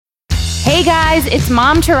Hey guys, it's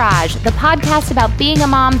Momtourage, the podcast about being a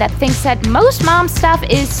mom that thinks that most mom stuff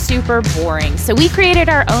is super boring. So we created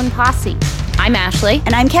our own posse. I'm Ashley.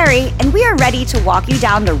 And I'm Carrie, and we are ready to walk you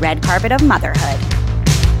down the red carpet of motherhood.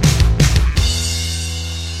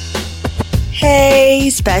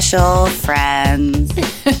 Hey, special friends.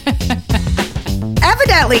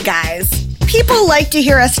 Evidently, guys, people like to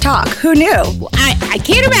hear us talk. Who knew? I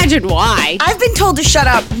can't imagine why. I've been told to shut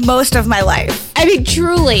up most of my life. I mean,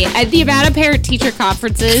 truly, at the amount of parent-teacher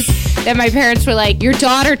conferences that my parents were like, your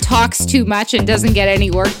daughter talks too much and doesn't get any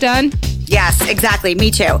work done. Yes, exactly. Me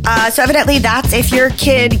too. So evidently that's if your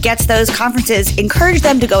kid gets those conferences, encourage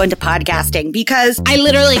them to go into podcasting because... I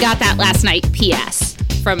literally got that last night, P.S.,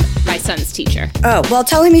 from my son's teacher. Oh, well,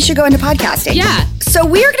 tell him he should go into podcasting. Yeah. So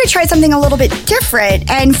we're going to try something a little bit different.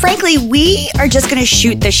 And frankly, we are just going to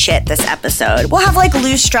shoot the shit this episode. We'll have like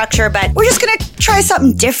loose structure, but we're just going to try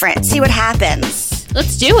something different, see what happens.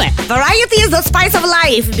 Let's do it. Variety is the spice of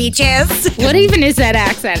life, bitches. What even is that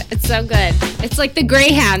accent? It's so good. It's like the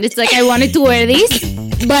Greyhound. It's like, I want to do one of these,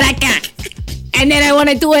 but I can't. And then I want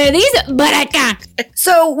to do one of these, but I can't.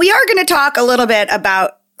 So we are going to talk a little bit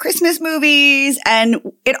about Christmas movies, and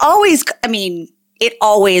it always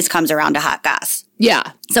comes around to hot goss.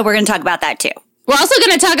 Yeah. So we're going to talk about that too. We're also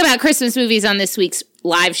going to talk about Christmas movies on this week's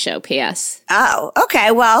live show, P.S. Oh, okay.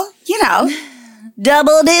 Well,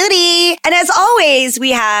 double duty. And as always,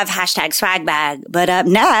 we have hashtag swag bag. But up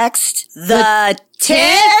next, the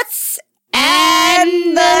tits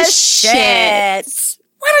and the shits.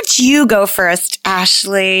 Why don't you go first,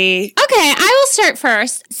 Ashley? Okay, I will start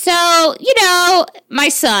first. So, my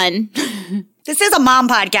son. This is a mom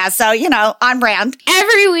podcast, so, on brand.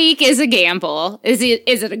 Every week is a gamble. Is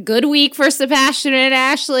it a good week for Sebastian and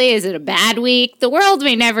Ashley? Is it a bad week? The world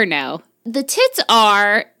may never know. The tits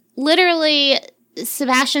are literally,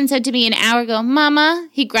 Sebastian said to me an hour ago, Mama,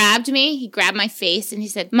 he grabbed my face, and he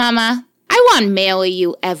said, Mama, I want to mail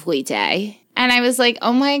you every day. And I was like,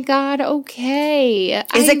 oh my God, okay.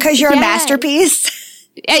 Is it because you're a masterpiece?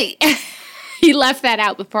 He left that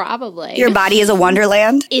out, but probably. Your body is a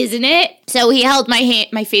wonderland? Isn't it? So he held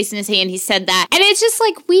my face in his hand. He said that. And it's just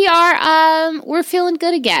like we're feeling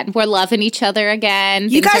good again. We're loving each other again.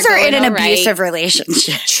 You guys are in an abusive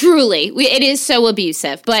relationship. Truly. It is so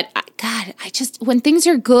abusive. But God, when things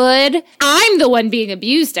are good, I'm the one being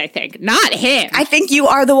abused, I think, not him. I think you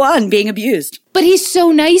are the one being abused. But he's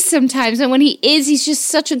so nice sometimes. And when he is, he's just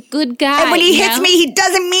such a good guy. And when he hits me, he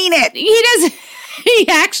doesn't mean it. He doesn't. He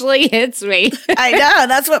actually hits me. I know.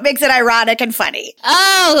 That's what makes it ironic and funny.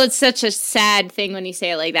 Oh, it's such a sad thing when you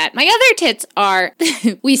say it like that. My other tits are,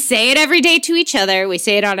 we say it every day to each other. We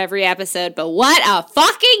say it on every episode. But what a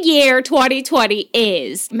fucking year 2020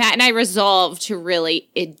 is. Matt and I resolved to really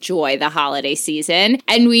enjoy the holiday season.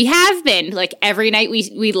 And we have been. Like every night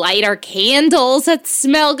we light our candles that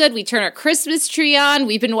smell good. We turn our Christmas tree on.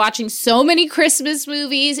 We've been watching so many Christmas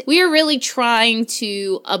movies. We are really trying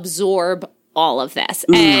to absorb all of this.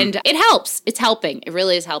 And it helps. It's helping. It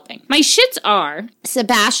really is helping. My shits are,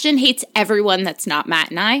 Sebastian hates everyone that's not Matt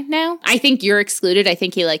and I now. I think you're excluded. I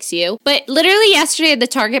think he likes you. But literally yesterday at the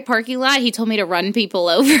Target parking lot, he told me to run people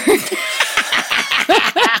over.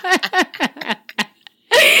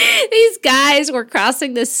 These guys were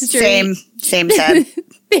crossing the street. Same said.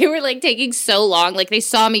 They were like taking so long. Like they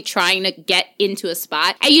saw me trying to get into a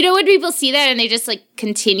spot. And you know when people see that and they just like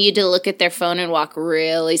continue to look at their phone and walk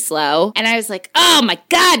really slow? And I was like, oh my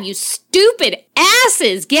God, you stupid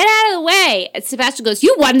asses, get out of the way. And Sebastian goes,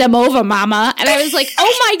 you won them over, Mama. And I was like,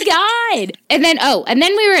 oh my God. And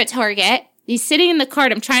then we were at Target. He's sitting in the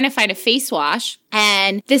cart. I'm trying to find a face wash.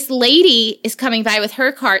 And this lady is coming by with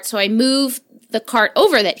her cart. So I move the cart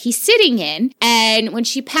over that he's sitting in, and when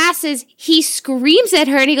she passes, he screams at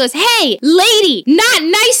her and he goes, hey, lady, not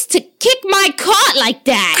nice to kick my cart like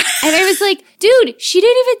that. And I was like, dude, she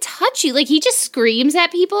didn't even touch you. Like, he just screams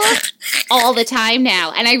at people all the time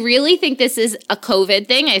now. And I really think this is a COVID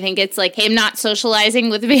thing. I think it's like him not socializing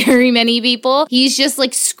with very many people. He's just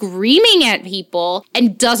like screaming at people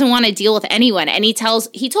and doesn't want to deal with anyone. And he told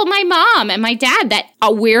my mom and my dad that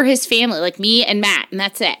we're his family, like me and Matt, and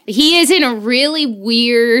that's it. He is in a really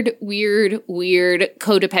weird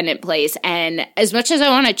codependent place. And as much as I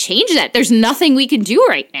want to change that, there's nothing we can do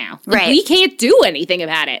right now. Like, we can't do anything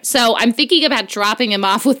about it. So I'm thinking about dropping him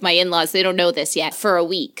off with my in-laws. They don't know this yet, for a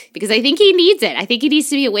week, because I think he needs it. I think he needs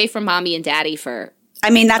to be away from mommy and daddy for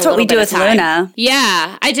that's what we do with Luna.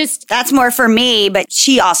 Yeah, that's more for me, but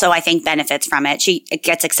she also, I think, benefits from it. She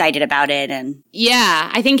gets excited about it. And yeah,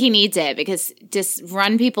 I think he needs it, because just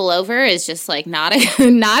run people over is just like not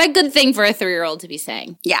a good thing for a 3-year-old to be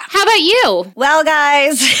saying. Yeah. How about you? Well,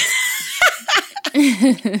 guys,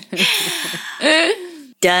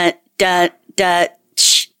 Dun, dun, dun.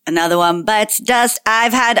 Another one bites dust.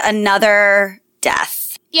 I've had another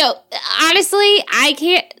death. Yo, honestly, I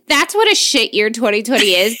can't. That's what a shit year 2020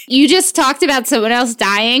 is. You just talked about someone else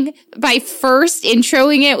dying by first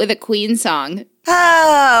introing it with a Queen song.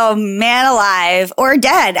 Oh, man alive. Or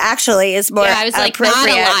dead, actually, is more I was like, not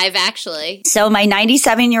alive, actually. So my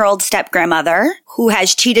 97-year-old step-grandmother, who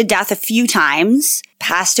has cheated death a few times,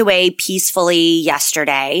 passed away peacefully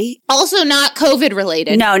yesterday. Also not COVID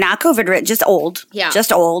related. No, not COVID, just old. Yeah.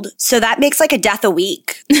 Just old. So that makes like a death a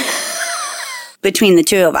week. Between the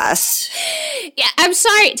two of us. Yeah, I'm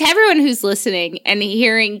sorry to everyone who's listening and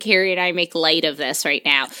hearing Carrie and I make light of this right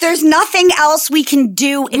now. There's nothing else we can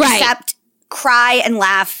do except cry and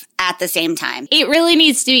laugh at the same time. It really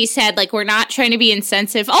needs to be said, like, we're not trying to be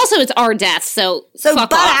insensitive. Also, it's our death, so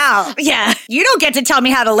fuck butt off. out. Yeah. You don't get to tell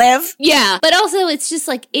me how to live. Yeah. But also, it's just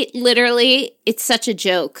like, it's such a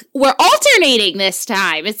joke. We're alternating this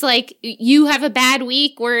time. It's like, you have a bad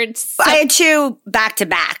week where it's... I had 2 back to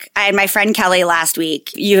back. I had my friend Kelly last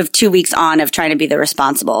week. You have 2 weeks on of trying to be the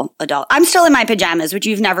responsible adult. I'm still in my pajamas, which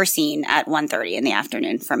you've never seen at 1:30 in the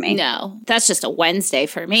afternoon from me. No, that's just a Wednesday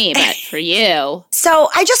for me, but for you. So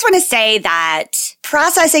I just want to say that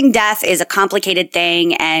processing death is a complicated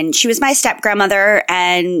thing, and she was my step-grandmother,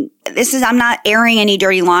 and I'm not airing any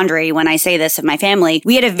dirty laundry when I say this of my family.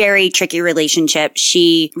 We had a very tricky relationship.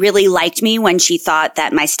 She really liked me when she thought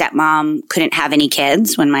that my stepmom couldn't have any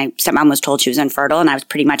kids, when my stepmom was told she was infertile, and I was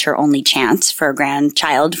pretty much her only chance for a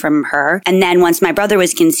grandchild from her. And then once my brother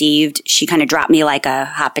was conceived, she kind of dropped me like a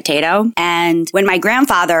hot potato. And when my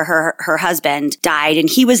grandfather, her husband, died, and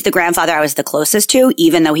he was the grandfather I was the closest to,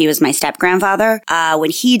 even though he was my step-grandfather,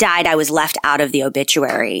 when he died, I was left out of the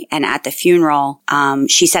obituary. And at the funeral,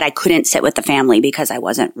 she said I couldn't sit with the family because I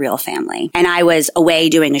wasn't real family. And I was away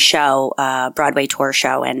doing a show, Broadway tour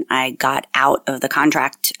show, and I got out of the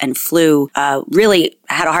contract and flew, really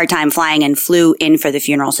had a hard time flying and flew in for the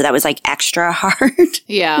funeral. So that was like extra hard.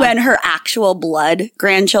 Yeah. When her actual blood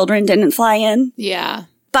grandchildren didn't fly in. Yeah.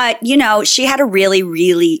 But, you know, she had a really,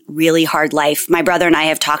 really, really hard life. My brother and I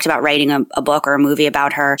have talked about writing a book or a movie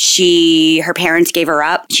about her. Her parents gave her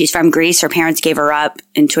up. She's from Greece. Her parents gave her up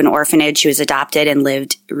into an orphanage. She was adopted and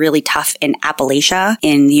lived really tough in Appalachia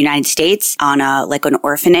in the United States on an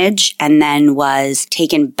orphanage, and then was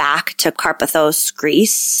taken back to Carpathos,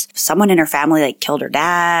 Greece. Someone in her family killed her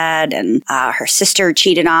dad, and her sister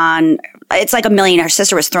cheated on. It's like a million. Her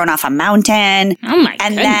sister was thrown off a mountain. Oh my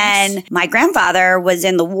And goodness. then my grandfather was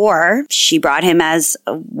in the war. She brought him as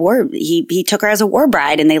a war. He took her as a war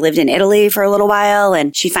bride, and they lived in Italy for a little while.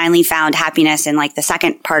 And she finally found happiness in the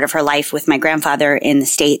second part of her life with my grandfather in the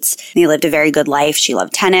States. And they lived a very good life. She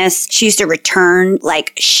loved tennis. She used to return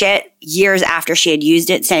shit years after she had used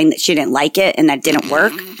it, saying that she didn't like it and that didn't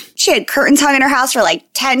work. She had curtains hung in her house for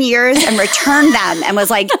 10 years and returned them and was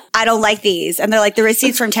like, I don't like these. And they're like, the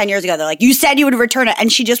receipts from 10 years ago. They're like, you said you would return it.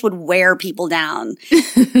 And she just would wear people down.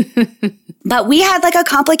 But we had a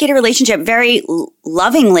complicated relationship, very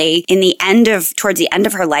lovingly. Towards the end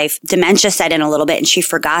of her life, dementia set in a little bit, and she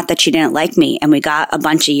forgot that she didn't like me. And we got a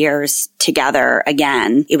bunch of years together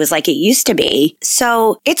again. It was like it used to be.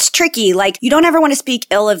 So it's tricky. You don't ever want to speak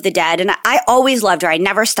ill of the dead. And I always loved her. I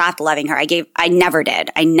never stopped loving her. I never did.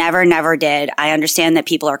 I never did. I understand that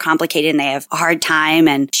people are complicated and they have a hard time.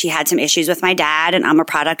 And she had some issues with my dad, and I'm a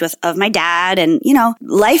product of my dad. And,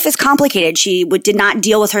 life is complicated. She did not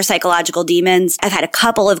deal with her psychological demons. I've had a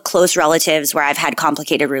couple of close relatives where I've had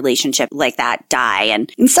complicated relationship like that die.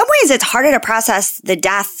 And in some ways, it's harder to process the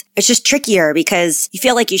death. It's just trickier because you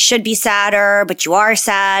feel like you should be sadder, but you are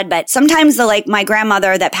sad. But sometimes my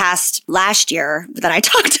grandmother that passed last year that I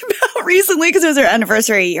talked about recently because it was her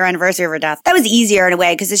anniversary of her death, that was easier in a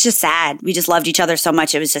way because it's just sad. We just loved each other so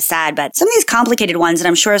much. It was just sad. But some of these complicated ones, and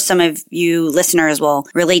I'm sure some of you listeners will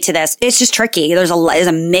relate to this, it's just tricky. There's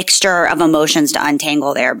a mixture of emotions to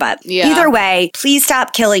untangle there. But either way, please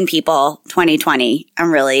stop killing people, 2020.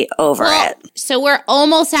 I'm really over it. So we're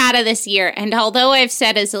almost out of this year. And although I've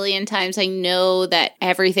said a zillion times, I know that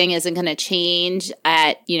everything isn't going to change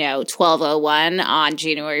at, 12:01 on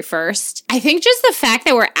January 1st. I think just the fact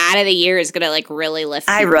that we're out of the year is going to really lift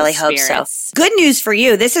people's I really hope spirits. so. Good news for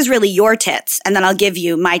you. This is really your tits. And then I'll give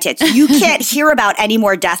you my tits. You can't hear about any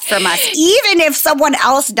more death from us. Even if someone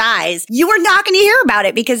else dies, you are not going to hear about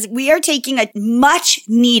it because we are taking a much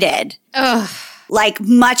needed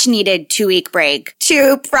 2-week break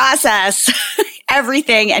to process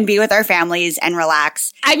everything and be with our families and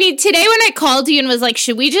relax. I mean, today when I called you and was like,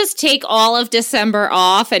 should we just take all of December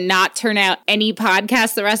off and not turn out any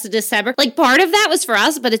podcasts the rest of December? Like, part of that was for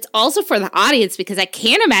us, but it's also for the audience because I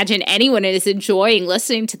can't imagine anyone is enjoying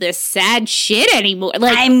listening to this sad shit anymore.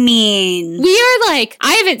 Like, I mean, we are like,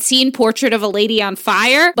 I haven't seen Portrait of a Lady on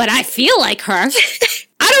Fire, but I feel like her.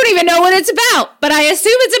 I don't even know what it's about, but I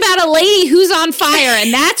assume it's about a lady who's on fire,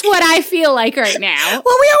 and that's what I feel like right now.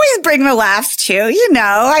 Well, we always bring the laughs too, you know.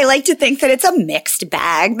 I like to think that it's a mixed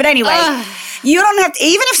bag. But anyway, you don't have to,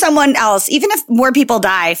 even if someone else, even if more people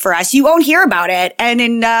die for us, you won't hear about it. And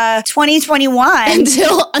in 2021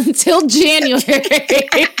 until January.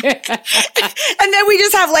 And then we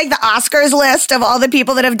just have like the Oscars list of all the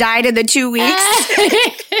people that have died in the 2 weeks.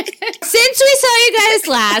 Since we saw you guys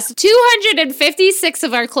last, 256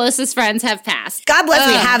 of our closest friends have passed. God bless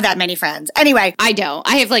we have that many friends. Anyway. I don't.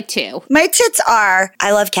 I have like 2. My tits are,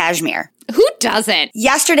 I love cashmere. Who doesn't?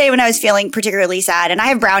 Yesterday when I was feeling particularly sad, and I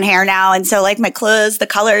have brown hair now, and so like my clothes, the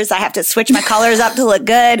colors, I have to switch my colors up to look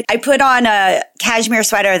good. I put on a cashmere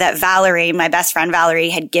sweater that Valerie, my best friend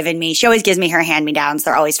Valerie, had given me. She always gives me her hand-me-downs.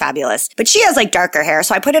 They're always fabulous. But she has like darker hair,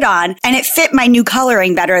 so I put it on, and it fit my new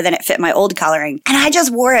coloring better than it fit my old coloring. And I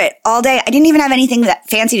just wore it all day. I didn't even have anything that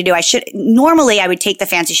fancy to do. Normally I would take the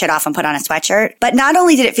fancy shit off and put on a sweatshirt. But not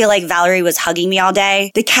only did it feel like Valerie was hugging me all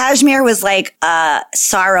day, the cashmere was like a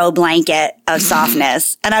sorrow blanket of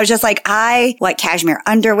softness. And I was just like, I want cashmere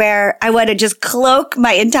underwear. I want to just cloak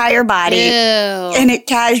my entire body in a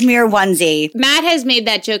cashmere onesie. Matt has made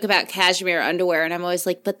that joke about cashmere underwear, and I'm always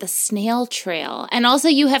like, but the snail trail. And also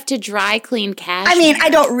you have to dry clean cashmere. I mean, I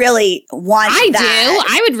don't really want that.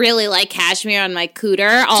 I would really like cashmere on my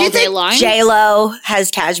cooter all day long. J-Lo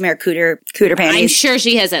has cashmere cooter panties? I'm sure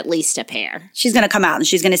she has at least a pair. She's going to come out and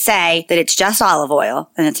she's going to say that it's just olive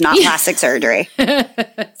oil and it's not plastic surgery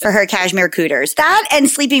for her cashmere cooters. That and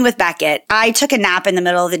sleeping with Beckett. I took a nap in the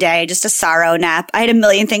middle of the day, just a sorrow nap. I had a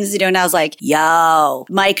million things to do and I was like, yo,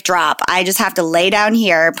 mic drop. I just have to lay down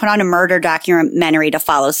here, put on a murder documentary to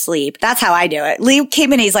fall asleep. That's how I do it. Lee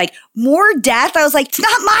came in, he's like, more death? I was like, it's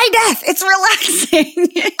not my death. It's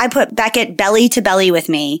relaxing. I put Beckett belly to belly with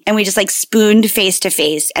me and we just like spooned face to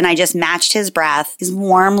face and I just matched his breath, his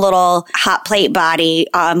warm little hot plate body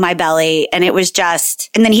on my belly. And it was just,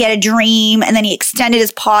 and then he had a dream and then he extended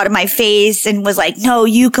his paw to my face and was like, no,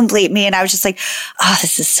 you complete me. And I was just like, oh,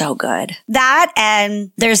 this is so good. That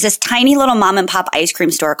and there's this tiny little mom and pop ice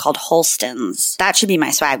cream store called Holston's. That should be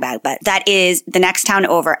my swag bag, but that is the next town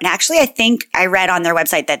over. And actually, I think I read on their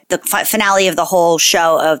website that the finale of the whole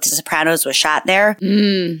show of The Sopranos was shot there.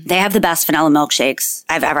 They have the best vanilla milkshakes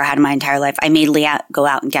I've ever had in my entire life. I made Leah go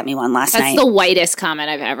out and get me one last night. That's the whitest comment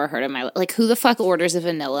I've ever heard in my life. Like, who the fuck orders a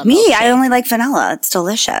vanilla milkshake? Me, I only like vanilla. It's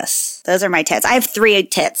delicious. Those are my tits. I have 3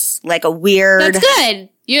 tits, like a weird... That's good.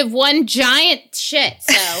 You have one giant shit,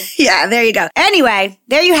 so... Yeah, there you go. Anyway,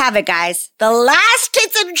 there you have it, guys. The last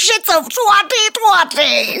tits and shits of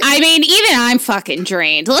 2020. I mean, even I'm fucking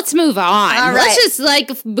drained. Let's move on. All right. Let's just,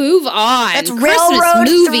 like, move on. Let's railroad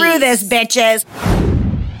through this, bitches.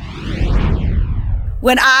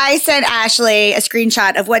 When I sent Ashley a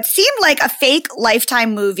screenshot of what seemed like a fake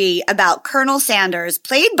Lifetime movie about Colonel Sanders,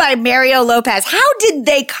 played by Mario Lopez, how did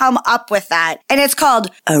they come up with that? And it's called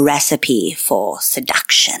A Recipe for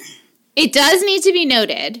Seduction. It does need to be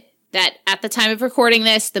noted that at the time of recording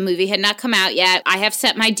this, the movie had not come out yet. I have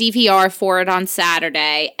set my DVR for it on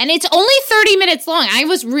Saturday, and it's only 30 minutes long. I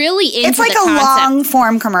was really into It's like the a concept.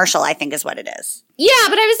 long-form commercial, I think is what it is. Yeah,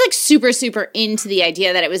 but I was like super, super into the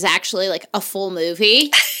idea that it was actually like a full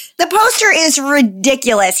movie. The poster is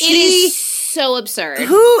ridiculous. It is so absurd.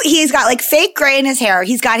 He's got like fake gray in his hair.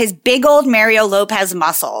 He's got his big old Mario Lopez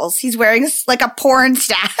muscles. He's wearing like a porn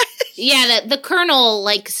stash. Yeah, the Colonel,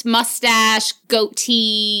 like, mustache,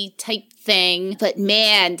 goatee type thing. But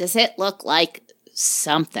man, does it look like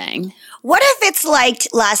something. What if it's like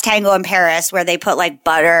Last Tango in Paris where they put like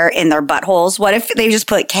butter in their buttholes? What if they just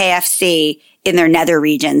put KFC in their nether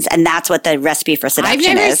regions and that's what the recipe for seduction is?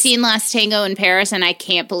 I've never seen Last Tango in Paris and I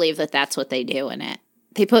can't believe that that's what they do in it.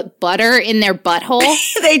 They put butter in their butthole?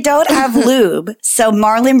 They don't have lube. So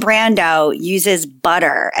Marlon Brando uses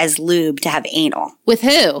butter as lube to have anal. With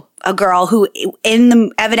who? A girl who,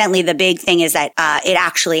 evidently the big thing is that it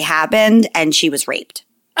actually happened and she was raped.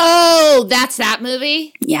 Oh, that's that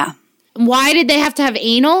movie? Yeah. Why did they have to have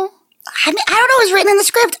anal? I mean, I don't know. It was written in the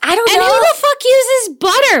script. I don't know. And who the fuck uses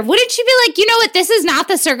butter? Wouldn't she be like, you know what? This is not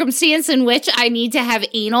the circumstance in which I need to have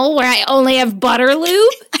anal where I only have butter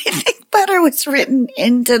lube. I think butter was written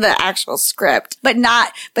into the actual script, but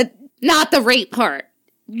not the rape part.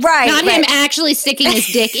 Right. Not him actually sticking his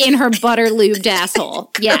dick in her butter lubed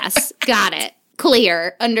asshole. Yes. Got it.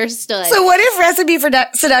 Clear. Understood. So what if Recipe for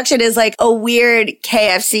Seduction is like a weird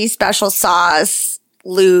KFC special sauce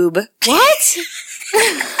lube? What?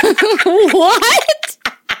 What?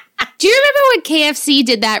 Do you remember when KFC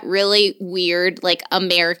did that really weird, like,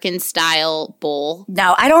 American-style bowl?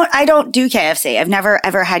 No, I don't do KFC. I've never,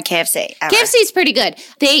 ever had KFC, ever. KFC's pretty good.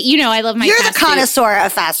 I love my You're fast the connoisseur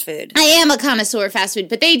of fast food. I am a connoisseur of fast food,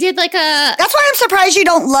 but they did, like, That's why I'm surprised you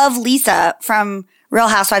don't love Lisa from Real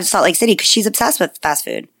Housewives of Salt Lake City, because she's obsessed with fast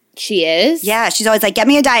food. She is? Yeah, she's always like, get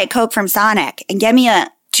me a Diet Coke from Sonic, and get me a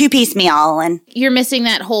 2-piece meal, and You're missing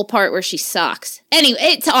that whole part where she sucks. Anyway,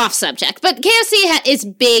 it's off subject, but KFC is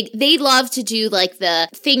big. They love to do, like, the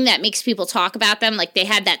thing that makes people talk about them. Like, they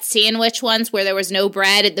had that sandwich once where there was no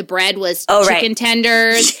bread. The bread was chicken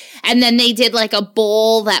tenders. And then they did, like, a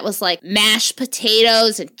bowl that was, like, mashed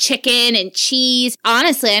potatoes and chicken and cheese.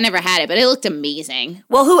 Honestly, I never had it, but it looked amazing.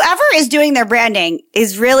 well, whoever is doing their branding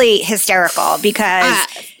is really hysterical, because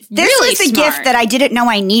this really was the smart gift that I didn't know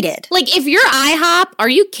I needed. Like, if you're IHOP, are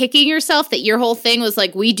you kicking yourself that your whole thing was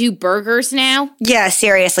like, we do burgers now? Yeah,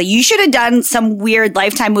 seriously. You should have done some weird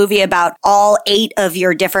Lifetime movie about all 8 of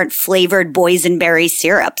your different flavored boysenberry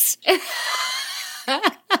syrups.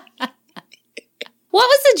 What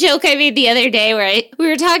was the joke I made the other day where we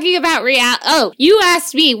were talking about reality? Oh, you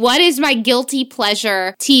asked me, what is my guilty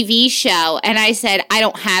pleasure TV show? And I said, I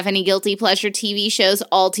don't have any guilty pleasure TV shows.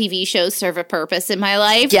 All TV shows serve a purpose in my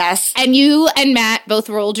life. Yes. And you and Matt both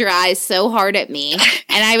rolled your eyes so hard at me.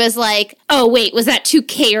 And I was like, oh, wait, was that too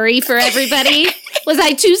Carrie for everybody? Was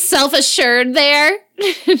I too self-assured there?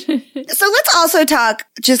 So let's also talk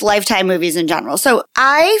just Lifetime movies in general. So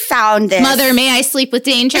I found this. Mother, May I Sleep with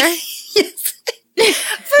Danger? Yes.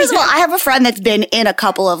 First of all, I have a friend that's been in a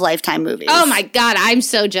couple of Lifetime movies. Oh my God, I'm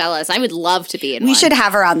so jealous. I would love to be in one. We should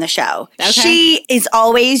have her on the show. Okay. She is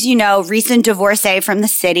always, recent divorcee from the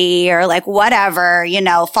city, or like whatever,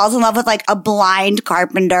 falls in love with like a blind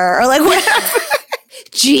carpenter or like whatever.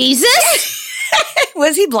 Jesus?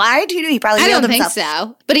 Was he blind? Who knew? He probably I healed don't think himself.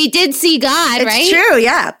 so. But he did see God, right? It's true,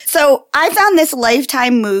 yeah. So I found this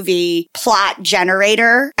Lifetime movie plot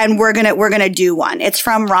generator, and we're gonna do one. It's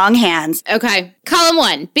from Wrong Hands. Okay. Column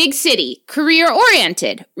 1, big city,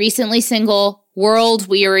 career-oriented, recently single,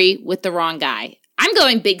 world-weary with the wrong guy. I'm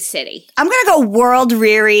going big city. I'm gonna go world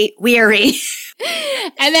weary.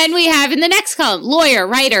 And then we have in the next column, lawyer,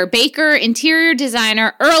 writer, baker, interior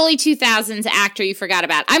designer, early 2000s actor you forgot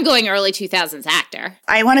about. I'm going early 2000s actor.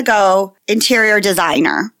 I want to go interior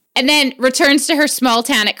designer. And then returns to her small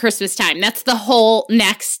town at Christmas time. That's the whole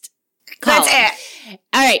next column. That's it.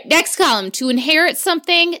 All right, next column. To inherit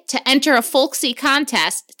something, to enter a folksy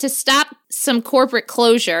contest, to stop some corporate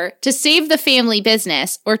closure, to save the family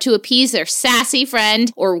business, or to appease their sassy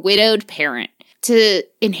friend or widowed parent. To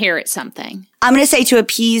inherit something. I'm going to say to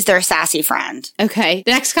appease their sassy friend. Okay.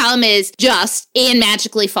 The next column is just and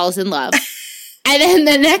magically falls in love. And then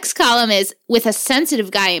the next column is with a sensitive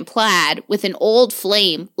guy in plaid, with an old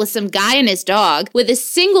flame, with some guy and his dog, with a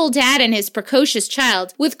single dad and his precocious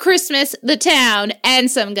child, with Christmas, the town, and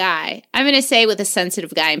some guy. I'm going to say with a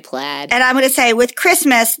sensitive guy in plaid. And I'm going to say with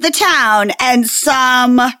Christmas, the town, and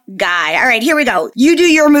some guy. All right, here we go. You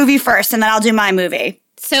do your movie first, and then I'll do my movie.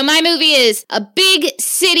 So my movie is a big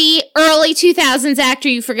city, early 2000s actor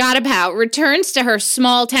you forgot about returns to her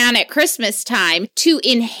small town at Christmas time to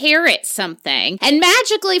inherit something and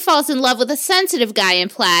magically falls in love with a sensitive guy in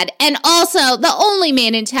plaid, and also the only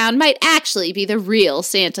man in town might actually be the real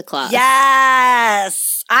Santa Claus.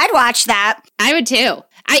 Yes. I'd watch that. I would too.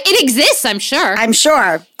 It exists, I'm sure. I'm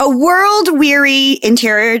sure. A world-weary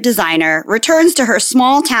interior designer returns to her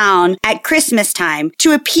small town at Christmas time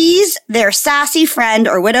to appease their sassy friend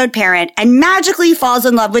or widowed parent and magically falls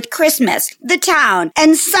in love with Christmas, the town,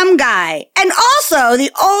 and some guy. And also,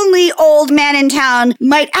 the only old man in town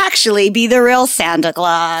might actually be the real Santa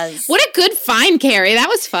Claus. What a good find, Carrie. That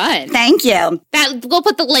was fun. Thank you. We'll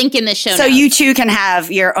put the link in the show So notes. you too can have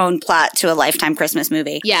your own plot to a Lifetime Christmas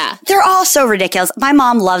movie. Yeah. They're all so ridiculous. My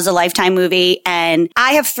mom loves a Lifetime movie, and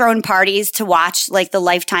I have thrown parties to watch like the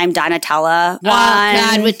Lifetime Donatella one.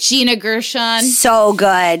 Oh, God, with Gina Gershon. So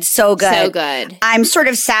good. So good. So good. I'm sort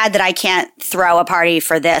of sad that I can't throw a party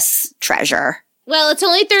for this treasure. Well, it's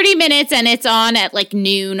only 30 minutes and it's on at like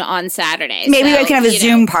noon on Saturday. Maybe so, I can have a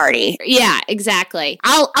Zoom party. Yeah, exactly.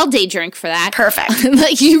 I'll day drink for that. Perfect.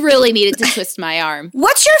 Like, you really needed to twist my arm.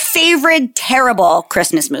 What's your favorite terrible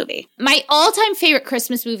Christmas movie? My all-time favorite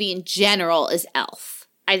Christmas movie in general is Elf.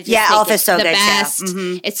 I just Yeah, think Elf is it's so the good, too. best.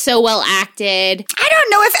 Mhm. It's so well acted. I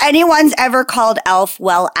don't know if anyone's ever called Elf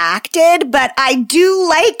well acted, but I do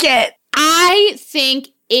like it. I think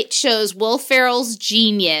it shows Will Ferrell's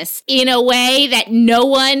genius in a way that no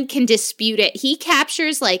one can dispute it. He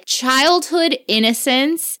captures like childhood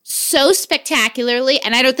innocence so spectacularly,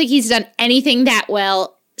 and I don't think he's done anything that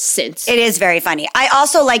well since. It is very funny. I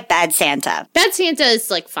also like Bad Santa. Bad Santa is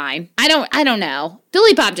like fine. I don't know.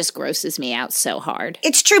 Billy Bob just grosses me out so hard.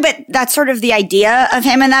 It's true, but that's sort of the idea of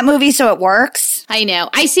him in that movie, so it works. I know.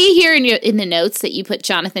 I see here in the notes that you put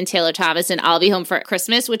Jonathan Taylor Thomas in I'll Be Home for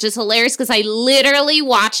Christmas, which is hilarious because I literally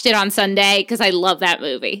watched it on Sunday because I love that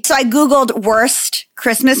movie. So I Googled worst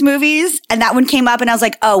Christmas movies, and that one came up, and I was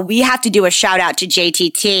like, oh, we have to do a shout out to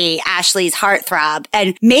JTT, Ashley's heartthrob,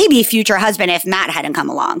 and maybe future husband if Matt hadn't come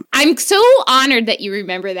along. I'm so honored that you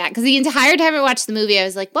remember that because the entire time I watched the movie, I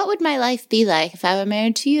was like, what would my life be like if I were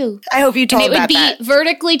married to you? I hope you told and it would be that.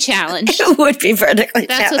 vertically challenged. It would be vertically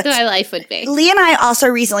That's challenged. what my life would be. Lee and I also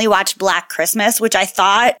recently watched Black Christmas, which I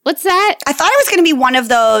thought What's that? it was going to be one of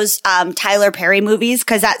those Tyler Perry movies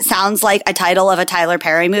because that sounds like a title of a Tyler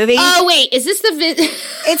Perry movie. Oh, wait. Is this the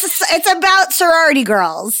It's about sorority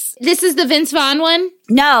girls. This is the Vince Vaughn one?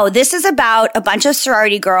 No, this is about a bunch of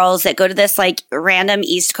sorority girls that go to this like random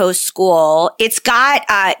East Coast school. It's got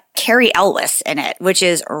Carrie Elwes in it, which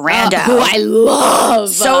is rando. Who I love.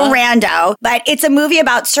 So rando. But it's a movie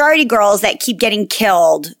about sorority girls that keep getting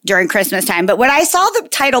killed during Christmas time. But when I saw the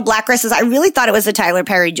title Black Christmas, I really thought it was a Tyler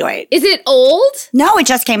Perry joint. Is it old? No, it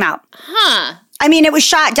just came out. Huh. I mean, it was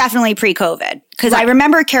shot definitely pre-COVID. Because I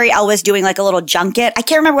remember Carrie Elwes doing like a little junket. I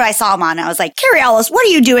can't remember what I saw him on. I was like, Carrie Elwes, what are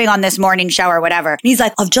you doing on this morning show or whatever? And he's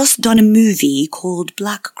like, I've just done a movie called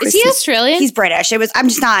Black Christmas. Is he Australian? He's British. I'm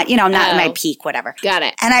just not, not in my peak, whatever. Got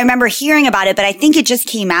it. And I remember hearing about it, but I think it just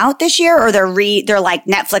came out this year or they're like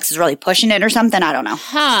Netflix is really pushing it or something. I don't know.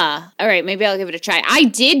 Huh. All right, maybe I'll give it a try. I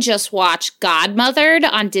did just watch Godmothered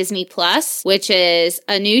on Disney Plus, which is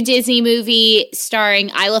a new Disney movie starring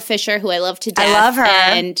Isla Fisher, who I love to death. I love her.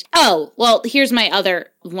 And here's my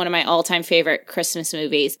one of my all-time favorite Christmas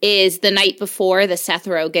movies is The Night Before, the Seth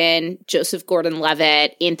Rogen, Joseph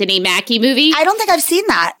Gordon-Levitt, Anthony Mackie movie. I don't think I've seen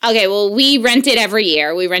that. Okay, well, we rent it every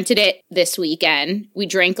year. We rented it this weekend. We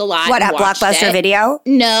drank a lot. What, at Blockbuster Video?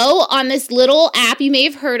 No, on this little app you may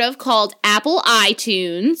have heard of called Apple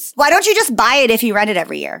iTunes. Why don't you just buy it if you rent it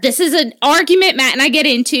every year? This is an argument Matt and I get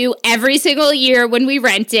into every single year when we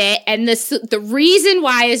rent it. And the reason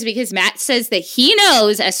why is because Matt says that he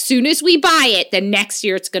knows as soon as we buy it, the next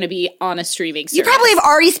year it's going to be on a streaming service. You probably have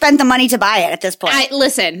already spent the money to buy it at this point.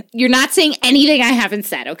 Listen, you're not saying anything I haven't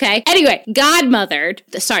said, okay? Anyway,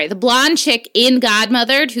 the blonde chick in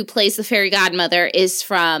Godmothered who plays the fairy godmother is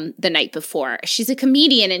from The Night Before. She's a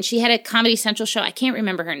comedian and she had a Comedy Central show. I can't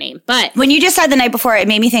remember her name, but... When you just said The Night Before, it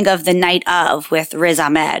made me think of The Night Of with Riz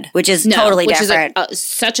Ahmed, which is totally different. Is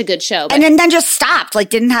such a good show. And then just stopped,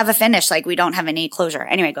 didn't have a finish, we don't have any closure.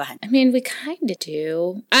 Anyway, go ahead. I mean, we kind of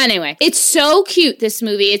do. Anyway, it's so cute, this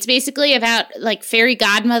movie. It's basically about, fairy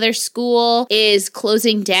godmother school is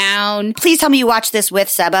closing down. Please tell me you watched this with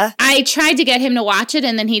Seba. I tried to get him to watch it,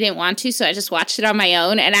 and then he didn't want to, so I just watched it on my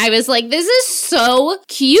own, and I was like, this is so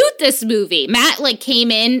cute, this movie. Matt, came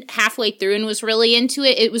in halfway through and was really into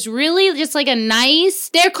it. It was really just, a nice...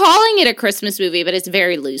 They're calling it a Christmas movie, but it's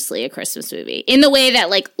very loosely a Christmas movie. In the way that,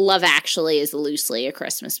 Love Actually is loosely a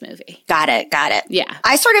Christmas movie. Got it. Yeah.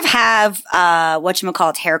 I sort of have,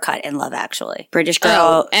 whatchamacallit, haircut in Love Actually. British girl.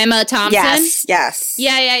 Oh, Emma Thompson? Yes.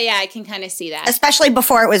 Yeah. I can kind of see that. Especially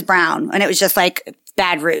before it was brown, and it was just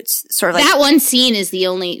bad roots. Sort of that one scene is the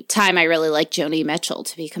only time I really like Joni Mitchell,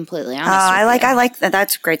 to be completely honest. I like that.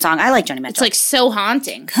 That's a great song. I like Joni Mitchell. It's so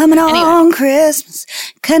haunting. Coming on Christmas,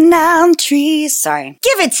 cutting down trees. Sorry.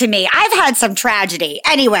 Give it to me. I've had some tragedy.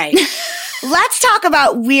 Anyway. Let's talk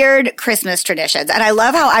about weird Christmas traditions. And I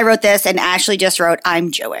love how I wrote this and Ashley just wrote,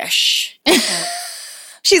 I'm Jewish.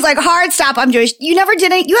 She's like, hard stop, I'm Jewish. You never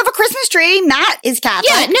did it. You have a Christmas tree. Matt is Catholic.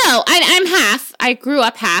 Yeah, no, I'm half. I grew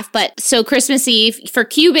up half, but so Christmas Eve, for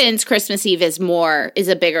Cubans, Christmas Eve is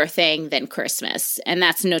a bigger thing than Christmas, and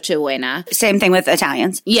that's Noche Buena. Same thing with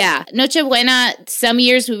Italians. Yeah. Noche Buena, some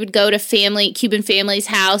years we would go to Cuban family's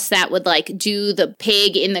house that would do the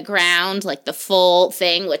pig in the ground, the full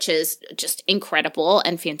thing, which is just incredible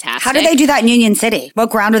and fantastic. How do they do that in Union City?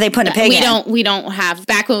 What ground are they putting a pig in? We don't have,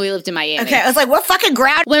 back when we lived in Miami. Okay, I was like, what fucking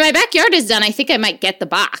ground? When my backyard is done, I think I might get the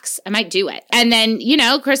box. I might do it. And then,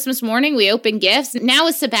 Christmas morning, we open gifts. Now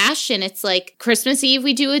with Sebastian, it's Christmas Eve,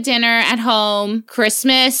 we do a dinner at home.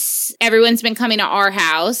 Christmas, everyone's been coming to our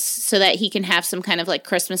house so that he can have some kind of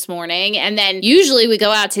Christmas morning. And then usually we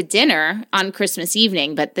go out to dinner on Christmas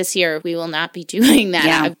evening, but this year we will not be doing that.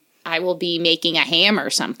 Yeah. I will be making a ham or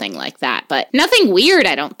something like that. But nothing weird,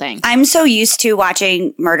 I don't think. I'm so used to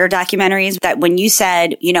watching murder documentaries that when you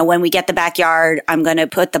said, you know, when we get the backyard, I'm going to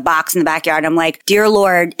put the box in the backyard. I'm like, dear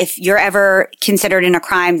Lord, if you're ever considered in a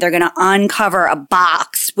crime, they're going to uncover a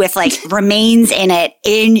box with like remains in it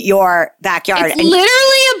in your backyard. It's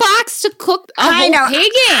literally a box to cook a whole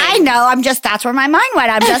pig in. I know. That's where my mind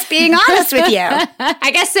went. I'm just being honest with you.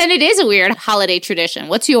 I guess then it is a weird holiday tradition.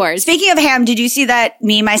 What's yours? Speaking of ham, did you see that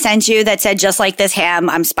meme I sent you that said, just like this ham,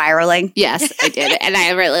 I'm spiraling? Yes, I did. And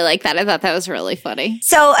I really like that. I thought that was really funny.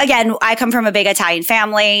 So again, I come from a big Italian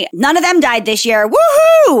family. None of them died this year.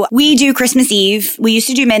 Woohoo! We do Christmas Eve. We used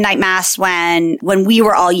to do midnight mass when we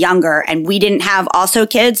were all younger and we didn't have also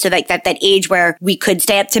kids. So like that age where we could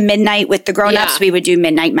stay up to midnight with the grown-ups, we would do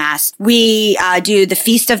midnight mass. We do the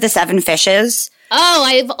Feast of the Seven Fishes. Oh,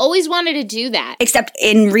 I've always wanted to do that. Except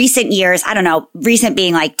in recent years, I don't know, recent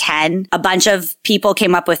being like 10, a bunch of people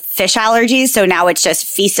came up with fish allergies. So now it's just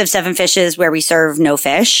Feast of Seven Fishes where we serve no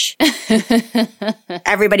fish. We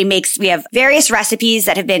have various recipes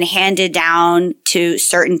that have been handed down to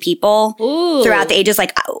certain people throughout the ages.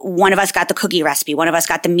 Like one of us got the cookie recipe. One of us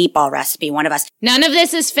got the meatball recipe. None of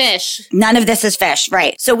this is fish. None of this is fish,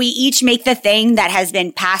 right. So we each make the thing that has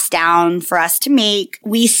been passed down for us to make.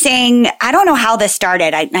 We sing, I don't know how this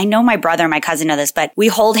started. I know my brother and my cousin know this, but we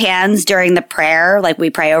hold hands during the prayer, like we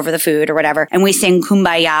pray over the food or whatever, and we sing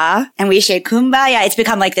Kumbaya, and we say Kumbaya. It's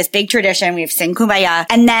become like this big tradition. We sing Kumbaya.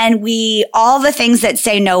 And then all the things that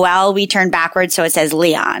say Noel, we turn backwards so it says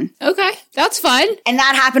Leon. Okay, that's fun. And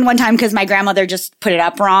that happened one time because my grandmother just put it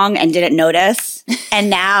up wrong and didn't notice. And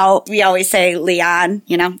now we always say Leon,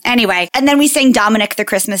 you know? Anyway. And then we sing Dominic the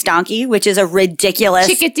Christmas Donkey, which is a ridiculous...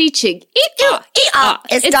 Chickadee chick.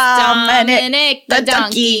 It's Dominic the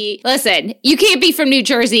donkey. Listen, you can't be from New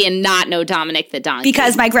Jersey and not know Dominic the Donkey.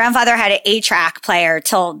 Because my grandfather had an 8-track player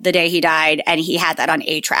till the day he died, and he had that on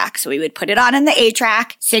 8-track. So we would put it on in the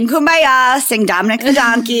 8-track, sing Kumbaya, sing Dominic the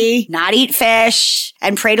Donkey, not eat fish,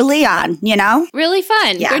 and pray to Leon, you know? Really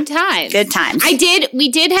fun. Yeah. Good times. Good times. We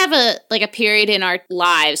did have a period in our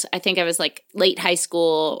lives, I think I was like late high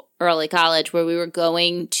school, early college, where we were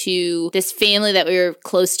going to this family that we were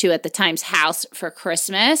close to at the time's house for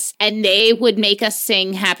Christmas, and they would make us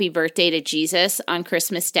sing Happy Birthday to Jesus on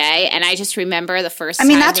Christmas Day. And I just remember the first time. I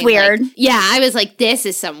mean, that's weird. I was like, this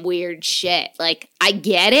is some weird shit. Like, I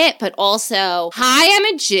get it, but also, hi,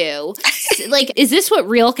 I'm a Jew. Like, is this what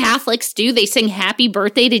real Catholics do? They sing Happy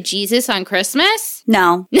Birthday to Jesus on Christmas?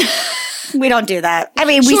 No. We don't do that. I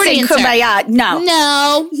mean, we sing Kumbaya. No,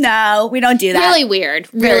 we don't do that. Really weird.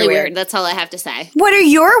 Really weird. That's all I have to say. What are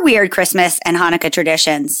your weird Christmas and Hanukkah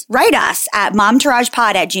traditions? Write us at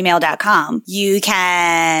momtouragepod@gmail.com. You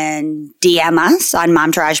can DM us on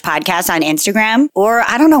Momtourage Podcast on Instagram. Or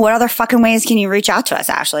I don't know, what other fucking ways can you reach out to us,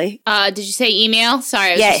 Ashley? Did you say email?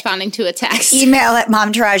 Sorry, I was responding to a text. Email at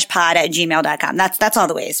momtouragepod@gmail.com. That's all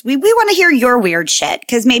the ways. We want to hear your weird shit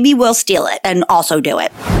because maybe we'll steal it and also do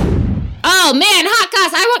it. Oh man, hot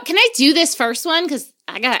goss! Can I do this first one? Because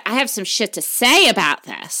I have some shit to say about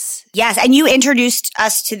this. Yes, and you introduced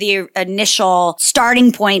us to the initial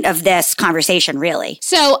starting point of this conversation, really.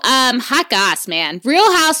 So, hot goss, man.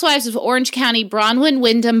 Real Housewives of Orange County, Bronwyn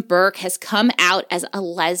Wyndham Burke has come out as a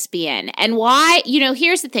lesbian. And why? You know,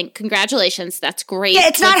 here's the thing. Congratulations. That's great. Yeah,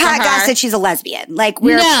 it's not hot goss that she's a lesbian. Like,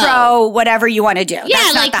 we're pro whatever you want to do. Yeah,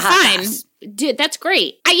 that's not the hot fine. goss. Dude, that's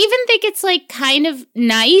great. I even think it's like kind of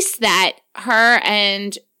nice that her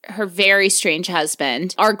and her very strange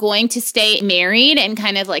husband are going to stay married and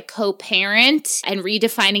kind of like co-parent and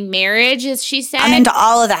redefining marriage, as she said. I'm into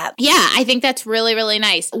all of that. Yeah, I think that's really, really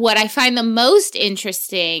nice. What I find the most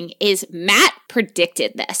interesting is Matt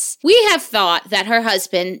predicted this. We have thought that her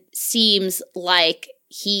husband seems like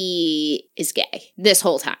he is gay this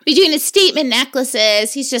whole time. Between his statement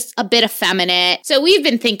necklaces, he's just a bit effeminate. So we've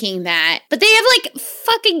been thinking that. But they have like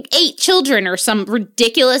fucking 8 children or some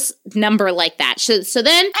ridiculous number like that. So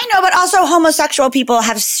then... I know, but also homosexual people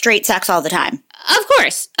have straight sex all the time. Of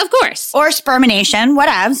course. Or spermination,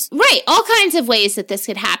 whatevs. Right, all kinds of ways that this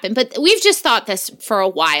could happen. But we've just thought this for a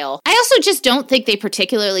while. I also just don't think they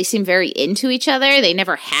particularly seem very into each other. They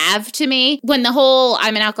never have to me. When the whole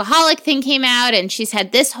I'm an alcoholic thing came out and she's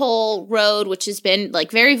had this whole road, which has been like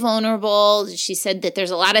very vulnerable. She said that there's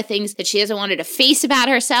a lot of things that she hasn't wanted to face about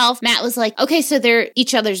herself. Matt was like, okay, so they're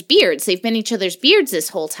each other's beards. They've been each other's beards this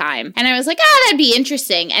whole time. And I was like, that'd be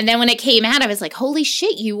interesting. And then when it came out, I was like, holy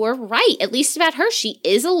shit, you were right. At least about her. She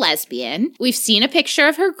is a lesbian. We've seen a picture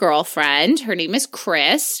of her girlfriend. Her name is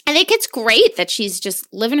Chris. I think it's great that she's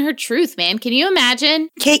just living her truth, man. Can you imagine?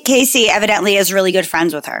 Casey evidently is really good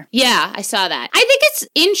friends with her. Yeah, I saw that. I think it's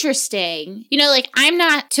interesting. You know, like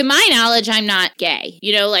to my knowledge, I'm not gay.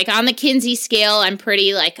 You know, like on the Kinsey scale, I'm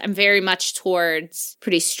very much towards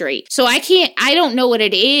pretty straight. So I don't know what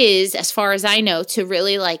it is, as far as I know, to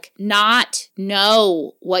really like not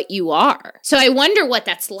know what you are. So I wonder what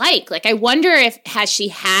that's like. Like, I wonder has she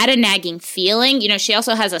had a nagging feeling? You know, she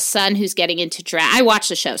also has a son who's getting into drag. I watched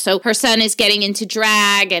the show. So her son is getting into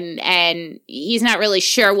drag and he's not really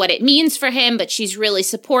sure what it means for him, but she's really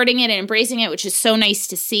supporting it and embracing it, which is so nice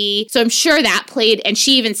to see. So I'm sure that played, and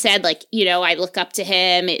she even said, like, you know, I look up to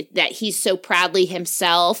him, that he's so proudly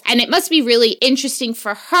himself. And it must be really interesting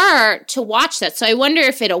for her to watch that. So I wonder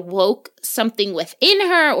if it awoke something within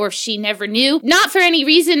her, or if she never knew. Not for any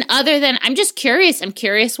reason other than I'm just curious. I'm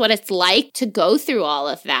curious what it's like to go through all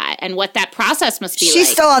of that and what that process must be like.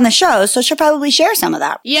 She's still on the show, so she'll probably share some of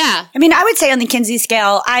that. Yeah. I mean, I would say on the Kinsey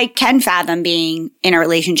scale, I can fathom being in a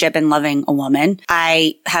relationship and loving a woman.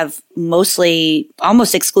 I have mostly,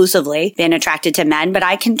 almost exclusively been attracted to men, but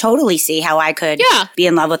I can totally see how I could be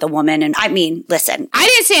in love with a woman. And I mean, listen. I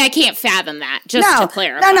didn't say I can't fathom that, just to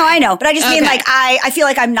clarify. No, I know. But I just mean, like, I feel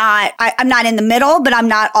like I'm not in the middle, but I'm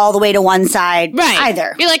not all the way to one side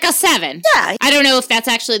either. You're like a 7. Yeah. I don't know if that's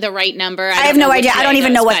actually the right number. I have no idea. I don't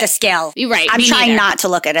even know what the scale. You're right. I'm trying not to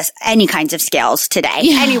look at any kinds of scales today.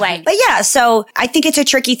 Yeah. Anyway, but yeah, so I think it's a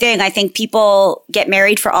tricky thing. I think people get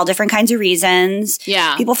married for all different kinds of reasons.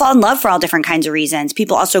 Yeah. People fall in love for all different kinds of reasons.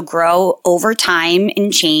 People also grow over time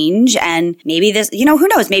and change. And maybe this, you know, who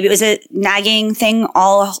knows? Maybe it was a nagging thing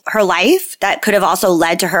all her life that could have also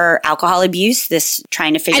led to her alcohol abuse, this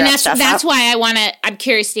trying to figure out stuff out. That's why I'm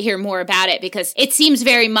curious to hear more about it, because it seems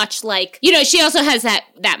very much like, you know, she also has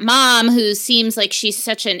that mom who seems like she's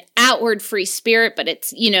such an outward free spirit, but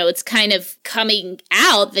it's, you know, it's kind of coming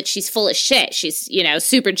out that she's full of shit. She's, you know,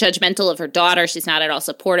 super judgmental of her daughter. She's not at all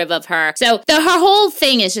supportive of her. So her whole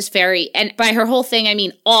thing is just very, and by her whole thing, I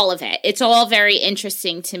mean all of it. It's all very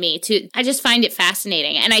interesting to me. I just find it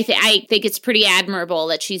fascinating. And I think it's pretty admirable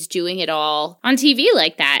that she's doing it all on TV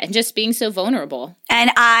like that and just being so vulnerable.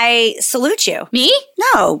 And I salute you. Me?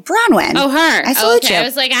 No, Bronwyn. Oh, her. I salute you. I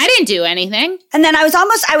was like, I didn't do anything. And then I was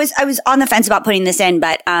on the fence about putting this in,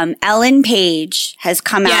 but Ellen Page has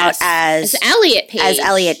come out as Elliot Page. As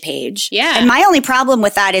Elliot Page. Yeah. And my only problem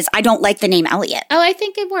with that is I don't like the name Elliot. Oh, I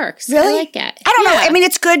think it works. Really? I like it. I don't know. I mean,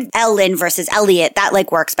 it's good Ellen versus Elliot. That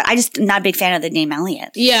like works, but I just am not a big fan of the name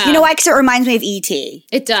Elliot. Yeah. You know why? Because it reminds me of E.T.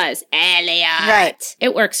 It does. Elliot. Right.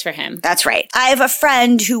 It works for him. That's right. I have a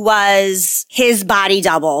friend who was his body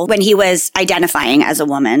double when he was identifying as a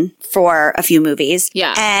woman for a few movies.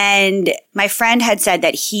 Yeah. And my friend had said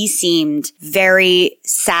that he seemed very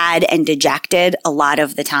sad and dejected a lot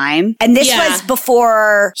of the time. And this was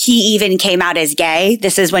before he even came out as gay.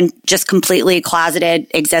 This is when just completely closeted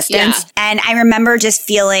existence. Yeah. And I remember just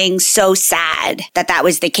feeling so sad that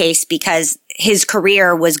was the case, because his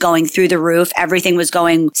career was going through the roof. Everything was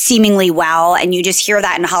going seemingly well. And you just hear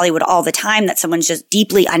that in Hollywood all the time, that someone's just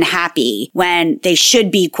deeply unhappy when they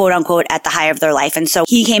should be, quote unquote, at the high of their life. And so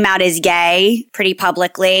he came out as gay pretty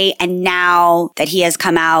publicly. And now that he has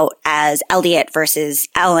come out as Elliot versus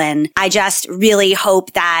Ellen, I just really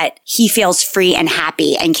hope that he feels free and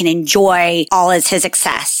happy and can enjoy all as his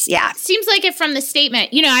success. Yeah. Seems like it from the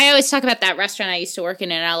statement. You know, I always talk about that restaurant I used to work in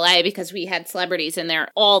LA because we had celebrities in there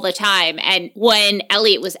all the time. And when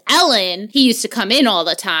Elliot was Ellen, he used to come in all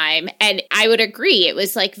the time. And I would agree. It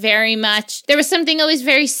was like very much, there was something always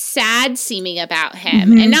very sad seeming about him.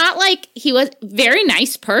 Mm-hmm. And not like he was very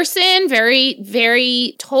nice person, very,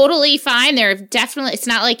 very totally fine. There definitely, it's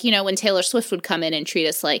not like, you know, when Taylor Swift would come in and treat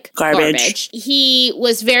us like garbage. He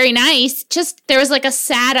was very nice. Just, there was like a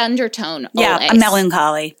sad undertone. Yeah, always. A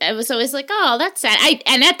melancholy. It was always like, oh, that's sad.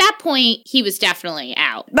 And at that point, he was definitely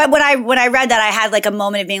out. But when I read that, I had like a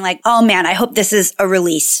moment of being like, oh man, I hope this is a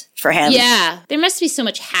release for him. Yeah. There must be so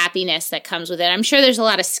much happiness that comes with it. I'm sure there's a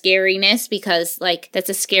lot of scariness because, like, that's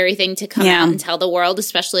a scary thing to come out and tell the world,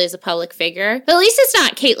 especially as a public figure. But at least it's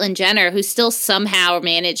not Caitlyn Jenner, who still somehow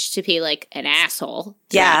managed to be, like, an asshole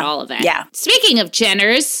throughout all of it. Yeah. Speaking of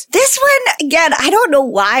Jenners. This one, again, I don't know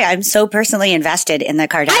why I'm so personally invested in the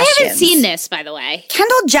Kardashians. I haven't seen this, by the way.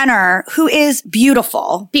 Kendall Jenner, who is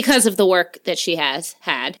beautiful. Because of the work that she has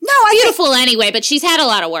had. No, beautiful anyway, but she's had a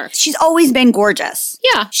lot of work. She's always been gorgeous.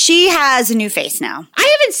 Yeah. she has a new face now.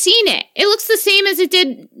 I haven't seen it. It looks the same as it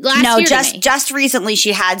did last year. No, just recently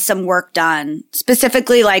she had some work done,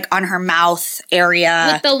 specifically like on her mouth area.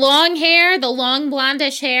 With the long hair, the long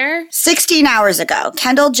blondish hair. 16 hours ago,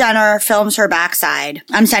 Kendall Jenner films her backside.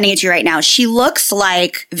 I'm sending it to you right now. She looks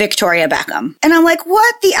like Victoria Beckham. And I'm like,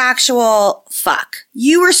 what the actual fuck?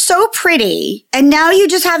 You were so pretty, and now you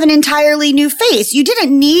just have an entirely new face. You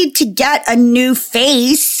didn't need to get a new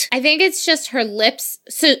face. I think it's just her lips.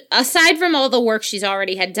 So aside from all the work she's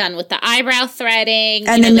already had done with the eyebrow threading.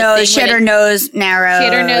 And the nose, she had her nose narrowed. She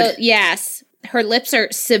had her nose, yes. Her lips are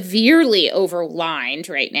severely overlined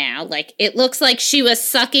right now. Like, it looks like she was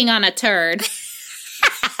sucking on a turd.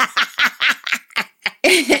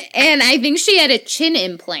 And I think she had a chin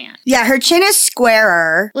implant. Yeah, her chin is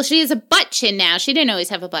squarer. Well, she has a butt chin now. She didn't always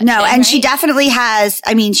have a butt chin. No, and right? she definitely has,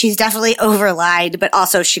 I mean, she's definitely overlined, but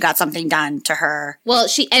also she got something done to her. Well,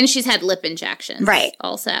 she's had lip injections. Right.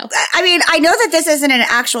 Also. I mean, I know that this isn't an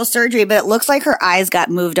actual surgery, but it looks like her eyes got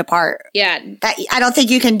moved apart. Yeah. I don't think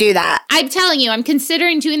you can do that. I'm telling you, I'm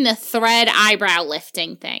considering doing the thread eyebrow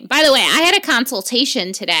lifting thing. By the way, I had a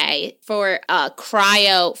consultation today for a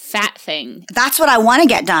cryo fat thing. That's what I want to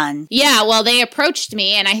get done. Yeah, well, they approached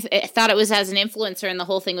me, and I thought it was as an influencer, and the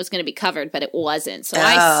whole thing was going to be covered, but it wasn't. So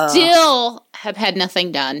I still have had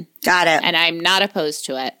nothing done. Got it. And I'm not opposed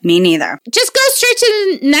to it. Me neither. Just go straight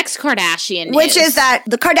to the next Kardashian news. Which is that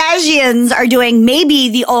the Kardashians are doing maybe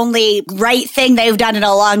the only right thing they've done in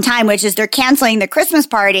a long time, which is they're canceling the Christmas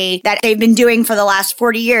party that they've been doing for the last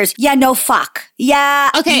 40 years. Yeah, no fuck.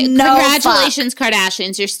 Yeah, okay, no congratulations, fuck.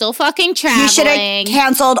 Kardashians. You're still fucking traveling. You should have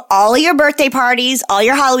canceled all of your birthday parties, all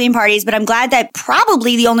your Halloween parties, but I'm glad that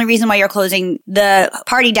probably the only reason why you're closing the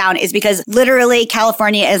party down is because literally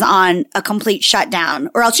California is on a complete shutdown,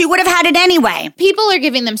 or else you would have had it anyway. People are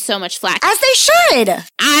giving them so much flack. As they should.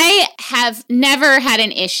 I have never had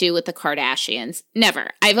an issue with the Kardashians. Never.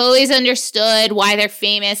 I've always understood why they're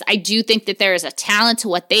famous. I do think that there is a talent to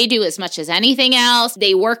what they do as much as anything else.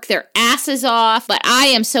 They work their asses off, but I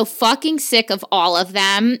am so fucking sick of all of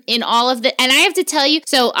them in all of the, and I have to tell you,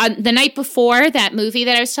 so on the night before that movie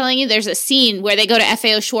that I was telling you, there's a scene where they go to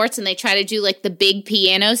FAO Schwartz and they try to do like the big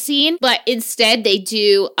piano scene, but instead they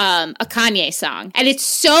do a Kanye song. And it's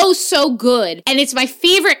so good. And it's my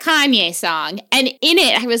favorite Kanye song. And in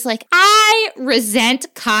it, I was like, I resent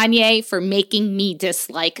Kanye for making me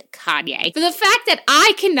dislike Kanye. For the fact that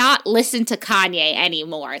I cannot listen to Kanye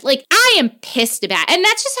anymore. Like, I am pissed about it. And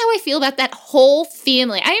that's just how I feel about that whole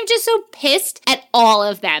family. I am just so pissed at all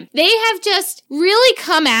of them. They have just really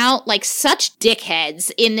come out like such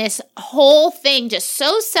dickheads in this whole thing, just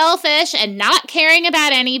so selfish and not caring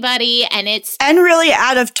about anybody. And it's... And really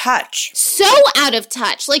out of touch. So out of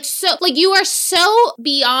touch. Like, you are so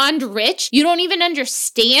beyond rich, you don't even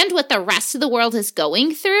understand what the rest of the world is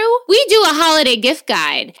going through. We do a holiday gift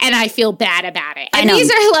guide, and I feel bad about it. And these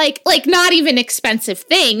are like not even expensive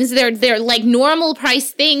things. They're like normal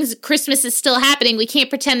price things. Christmas is still happening. We can't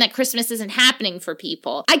pretend that Christmas isn't happening for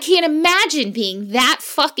people. I can't imagine being that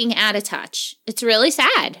fucking out of touch. It's really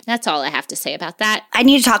sad. That's all I have to say about that. I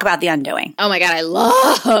need to talk about The Undoing. Oh my God, I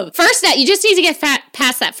love you just need to get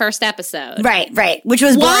past that first episode. Right. Which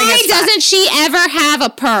was boring as fuck. Why doesn't she ever have a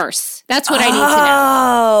purse? That's what I need to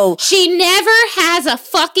know. She never has a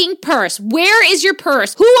fucking purse. Where is your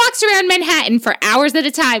purse? Who walks around Manhattan for hours at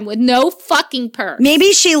a time with no fucking purse?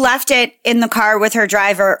 Maybe she left it in the car with her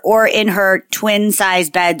driver or in her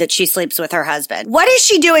twin-sized bed that she sleeps with her husband. What is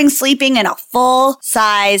she doing sleeping in a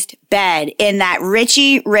full-sized bed in that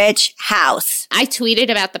Richie Rich house? I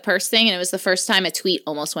tweeted about the purse thing, and it was the first time a tweet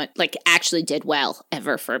almost went, actually did well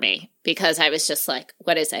ever for me. Because I was just like,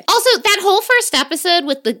 what is it? Also, that whole first episode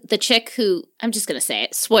with the chick who, I'm just going to say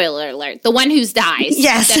it, spoiler alert, the one who's dies.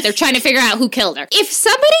 Yes. That they're trying to figure out who killed her. If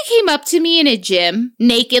somebody came up to me in a gym,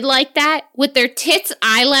 naked like that, with their tits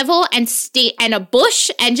eye level and a bush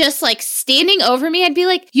and just standing over me, I'd be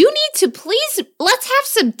like, you need to please, let's have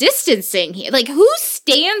some distancing here. Like, who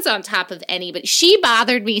stands on top of anybody? She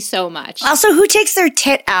bothered me so much. Also, who takes their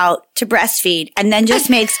tit out to breastfeed and then just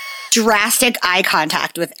makes drastic eye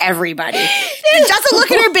contact with everybody? And doesn't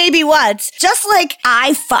look at her baby once. Just like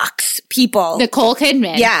eye fucks people. Nicole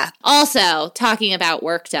Kidman. Yeah. Also, talking about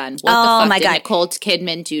work done. What the fuck did Nicole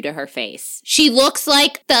Kidman do to her face? She looks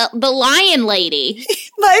like the lion lady.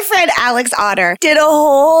 My friend Alex Otter did a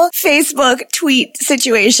whole Facebook tweet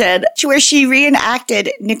situation where she reenacted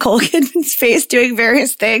Nicole Kidman's face doing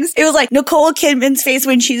various things. It was like Nicole Kidman's face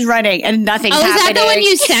when she's running and nothing's happening. Oh, is that the one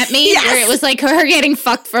you sent me? Yes. Where it was like her getting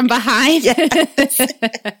fucked from behind? Yes.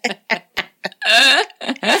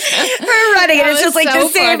 Her running and it's just like the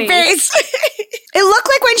same face. It looked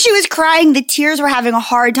like when she was crying, the tears were having a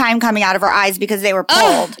hard time coming out of her eyes because they were pulled.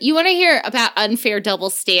 Oh, you want to hear about unfair double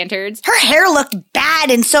standards? Her hair looked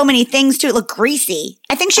bad in so many things, too. It looked greasy.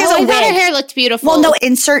 I think she has a wig. I thought her hair looked beautiful. Well, no,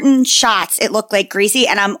 in certain shots, it looked like greasy,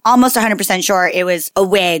 and I'm almost 100% sure it was a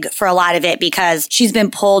wig for a lot of it because she's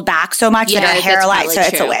been pulled back so much that her hair light, so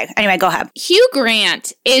it's a wig. Anyway, go ahead. Hugh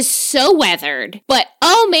Grant is so weathered, but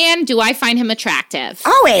oh man, do I find him attractive.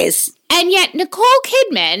 Always. And yet Nicole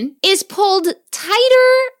Kidman is pulled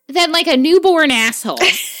tighter than like a newborn asshole.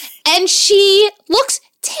 And she looks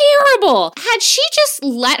terrible. Had she just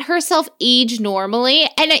let herself age normally,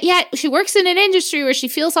 and yet she works in an industry where she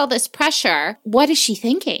feels all this pressure, what is she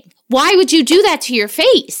thinking? Why would you do that to your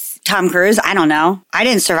face? Tom Cruise? I don't know. I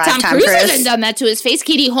didn't survive Tom Cruise. Tom Cruise hasn't done that to his face.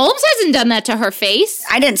 Katie Holmes hasn't done that to her face.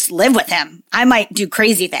 I didn't live with him. I might do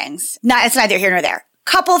crazy things. No, it's neither here nor there.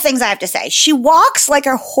 Couple things I have to say. She walks like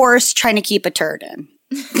a horse trying to keep a turd in.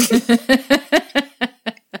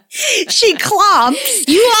 She clomps.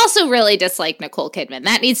 You also really dislike Nicole Kidman.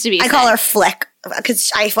 That needs to be said. I call her Flick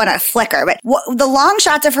because I want to flick her. But the long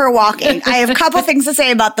shots of her walking, I have a couple things to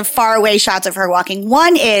say about the far away shots of her walking.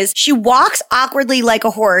 One is she walks awkwardly like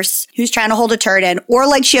a horse who's trying to hold a turd in, or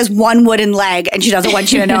like she has one wooden leg and she doesn't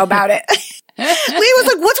want you to know about it. Lee was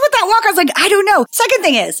like, what's with that walk? I was like, I don't know. Second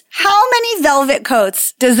thing is, how many velvet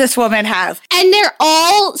coats does this woman have? And they're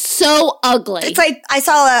all so ugly. It's like, I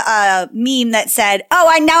saw a meme that said,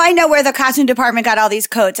 oh, now I know where the costume department got all these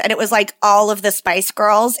coats. And it was like all of the Spice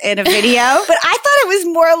Girls in a video. But I thought it was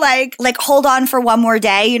more like hold on for one more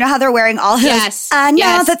day. You know how they're wearing all of Yes. I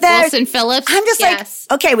know that they're Wilson Phillips. I'm just like,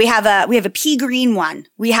 okay, we have a pea green one.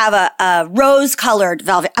 We have a rose colored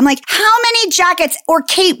velvet. I'm like, how many jackets or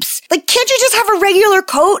capes? Like, can't you just have a regular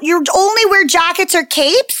coat? You only wear jackets or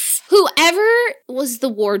capes? Whoever was the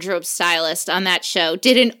wardrobe stylist on that show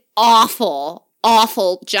did an awful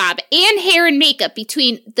job. And hair and makeup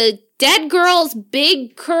between the dead girl's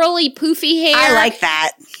big curly poofy hair. I like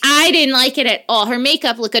that. I didn't like it at all. Her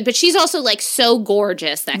makeup looked good, but she's also like so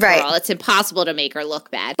gorgeous, that girl. Right. It's impossible to make her look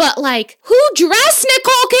bad. But like, who dressed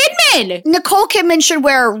Nicole Kidman? Nicole Kidman should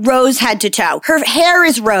wear rose head to toe. Her hair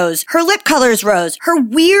is rose. Her lip color is rose. Her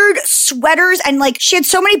weird sweaters and like she had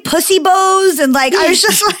so many pussy bows and like I was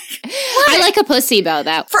just like, what? I like a pussy bow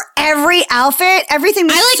though. For every outfit, everything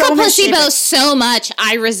was I like so a pussy mischievous. bow so much.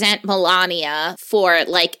 I resent Melania for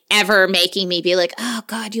like ever making me be like, oh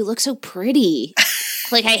God, you look so pretty.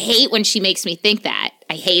 Like, I hate when she makes me think that.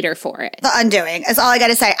 I hate her for it. The undoing is all I got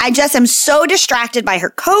to say. I just am so distracted by her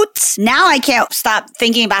coats. Now I can't stop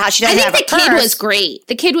thinking about how she doesn't have a purse. I think the kid was great.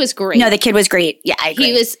 The kid was great. No, the kid was great. Yeah, I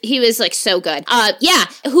agree. He was like so good. Yeah.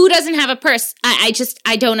 Who doesn't have a purse? I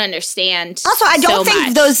don't understand. Also, I don't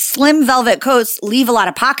think those slim velvet coats leave a lot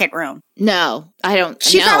of pocket room. No, I don't.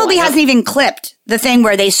 She probably hasn't even clipped the thing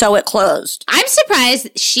where they sew it closed. I'm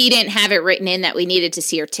surprised she didn't have it written in that we needed to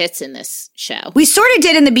see her tits in this show. We sort of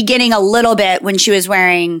did in the beginning a little bit when she was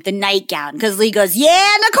wearing the nightgown because Lee goes,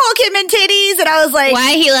 yeah, Nicole Kidman titties. And I was like,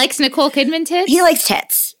 why he likes Nicole Kidman tits? He likes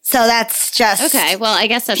tits. So that's just... Okay, well, I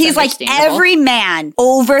guess that's He's like, every man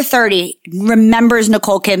over 30 remembers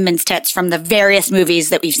Nicole Kidman's tits from the various movies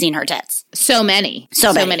that we've seen her tits. So many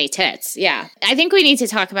tits, yeah. I think we need to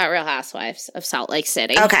talk about Real Housewives of Salt Lake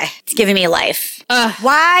City. Okay, it's giving me life.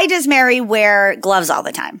 Why does Mary wear gloves all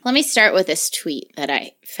the time? Let me start with this tweet that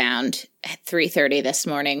I found at 3:30 this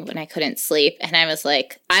morning when I couldn't sleep. And I was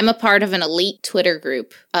like, I'm a part of an elite Twitter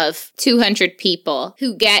group of 200 people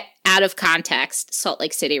who get out of context Salt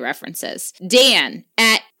Lake City references. Dan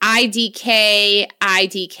at IDK,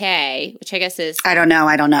 which I guess is... I don't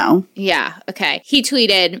know. Yeah, okay. He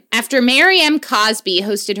tweeted, after Mary M. Cosby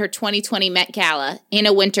hosted her 2020 Met Gala,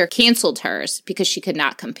 Anna Wintour canceled hers because she could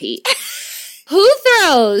not compete. Who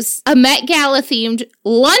throws a Met Gala themed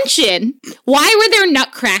luncheon? Why were there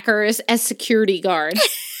nutcrackers as security guard?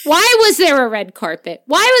 Why was there a red carpet?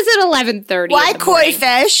 Why was it 11:30? Why koi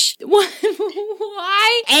fish?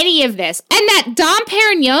 Why any of this? And that Dom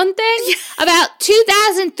Perignon thing about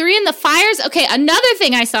 2003 and the fires. Okay, another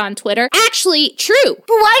thing I saw on Twitter. Actually, true. But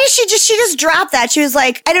why did she just drop that? She was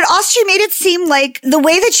like, and it also made it seem like the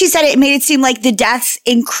way that she said it made it seem like the deaths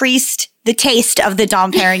increased the taste of the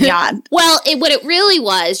Dom Perignon. Well, what it really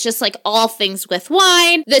was, just like all things with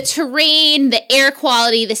wine, the terrain, the air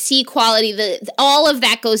quality, the sea quality, all of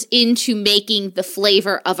that goes into making the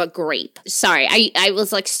flavor of a grape. Sorry, I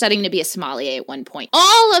was like studying to be a sommelier at one point.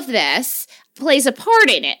 All of this plays a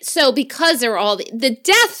part in it. So because there were all the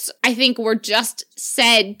deaths, I think were just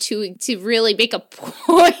said to really make a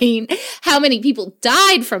point how many people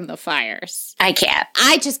died from the fires. I can't.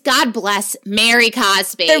 God bless Mary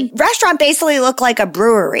Cosby. The restaurant basically looked like a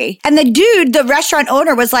brewery. And the restaurant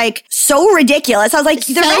owner was like so ridiculous. I was like,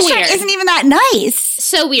 the restaurant isn't even that nice.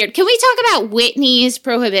 So weird. Can we talk about Whitney's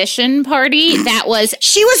prohibition party?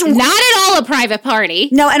 She was not at all a private party.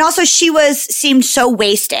 No, and also she seemed so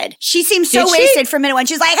wasted. She seemed so wasted for a minute when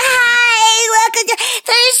she's like, hi, look,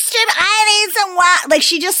 I need some water. Like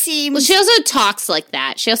she just seemed. Well, she also talks like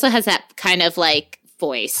that. She also has that kind of like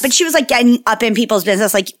voice. But she was like getting up in people's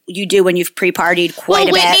business like you do when you've pre-partied quite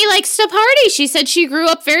a bit. Whitney likes to party. She said she grew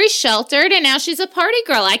up very sheltered and now she's a party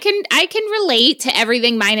girl. I can relate to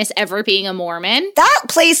everything minus ever being a Mormon. That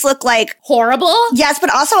place looked like horrible. Yes, but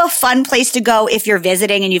also a fun place to go if you're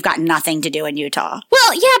visiting and you've got nothing to do in Utah.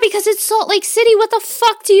 Well, yeah, because it's Salt Lake City. What the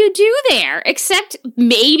fuck do you do there? Except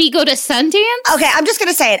maybe go to Sundance? Okay, I'm just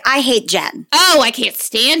going to say it. I hate Jen. Oh, I can't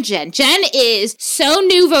stand Jen. Jen is so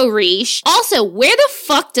nouveau riche. Also, where the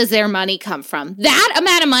fuck does their money come from? That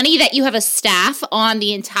amount of money that you have a staff on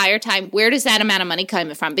the entire time, where does that amount of money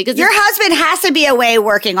come from? Because your husband has to be away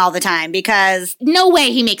working all the time because no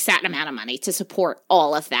way he makes that amount of money to support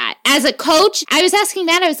all of that. As a coach, I was asking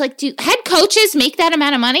Matt, I was like, do head coaches make that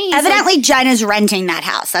amount of money? Evidently, like, Jen is renting that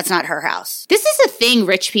house. That's not her house. This is a thing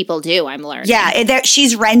rich people do, I'm learning. Yeah,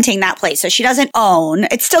 she's renting that place. So she doesn't own.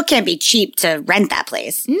 It still can't be cheap to rent that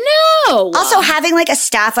place. No. Also, having like a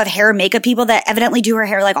staff of hair and makeup people that evidently do her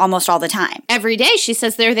hair like almost all the time. Every day. She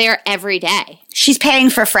says they're there every day. She's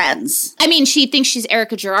paying for friends. I mean, she thinks she's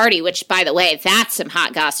Erica Girardi, which, by the way, that's some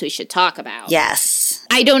hot goss we should talk about. Yes.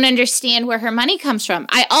 I don't understand where her money comes from.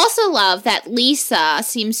 I also love that Lisa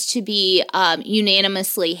seems to be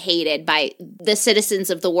unanimously hated by the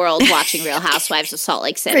citizens of the world watching Real Housewives of Salt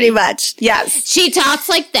Lake City. Pretty much, yes. She talks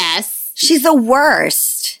like this. She's the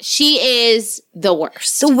worst. She is the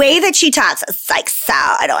worst. The way that she talks is like so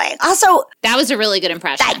annoying. Also, that was a really good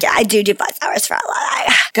impression. I do 5 hours for a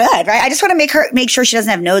lot. Good, right? I just want to make sure she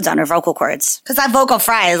doesn't have nodes on her vocal cords. Because that vocal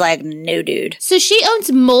fry is like, no, dude. So she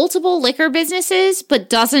owns multiple liquor businesses, but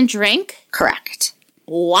doesn't drink? Correct.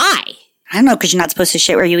 Why? I don't know, because you're not supposed to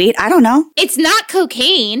shit where you eat. I don't know. It's not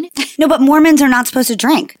cocaine. No, but Mormons are not supposed to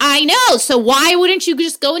drink. I know. So why wouldn't you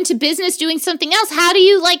just go into business doing something else? How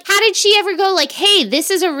did she ever go like, hey,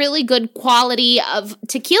 this is a really good quality of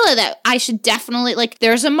tequila that I should definitely, like,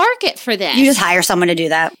 there's a market for this. You just hire someone to do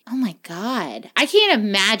that. Oh my God. I can't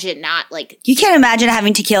imagine not like. You can't imagine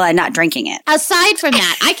having tequila and not drinking it. Aside from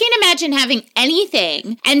that, I can't imagine having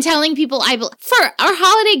anything and telling people for our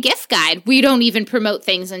holiday gift guide, we don't even promote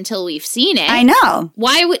things until we've seen it. I know.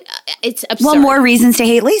 Why would it's absurd. Well, more reasons to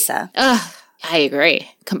hate Lisa. Ugh, I agree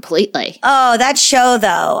completely. Oh, that show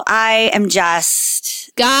though. I am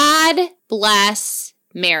just God bless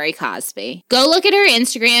Mary Cosby. Go look at her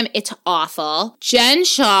Instagram. It's awful. Jen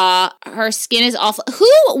Shaw, her skin is awful.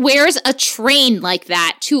 Who wears a train like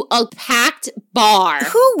that to a packed bar?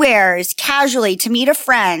 Who wears casually to meet a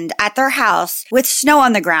friend at their house with snow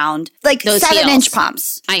on the ground, like those 7-inch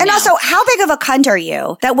pumps? I know. And also, how big of a cunt are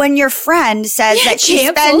you that when your friend says that she's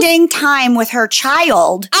spending time with her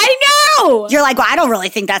child, I know, you're like, well, I don't really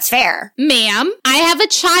think that's fair. Ma'am, I have a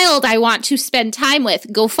child I want to spend time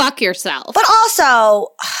with. Go fuck yourself. But also,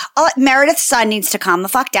 Meredith's son needs to calm the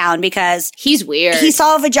fuck down because he's weird. He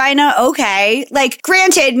saw a vagina, okay. Like,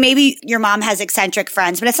 granted, maybe your mom has eccentric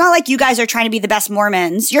friends, but it's not like you guys are trying to be the best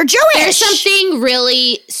Mormons. You're Jewish. There's something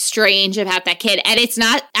really strange about that kid. And it's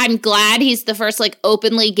not, I'm glad he's the first, like,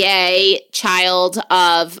 openly gay child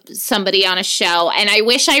of somebody on a show. And I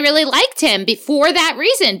wish I really liked him for that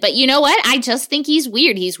reason. But you know what? I just think he's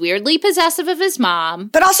weird. He's weirdly possessive of his mom.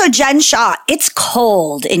 But also, Jen Shaw, it's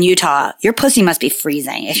cold in Utah. Your pussy must be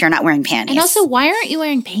freezing if you're not wearing panties. And also, why aren't you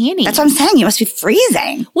wearing panties? That's what I'm saying. You must be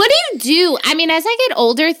freezing. What do you do? I mean, as I get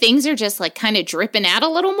older, things are just like kind of dripping out a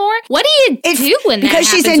little more. What do you do when that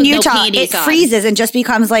happens? Because she's in Utah, it freezes and just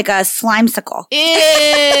becomes like a slimesicle. Ew.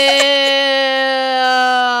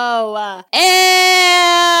 Ew.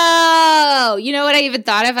 You know what I even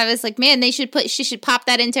thought of? I was like, man, she should pop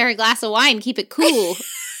that into her glass of wine, keep it cool.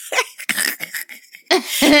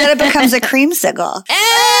 Then it becomes a creamsicle.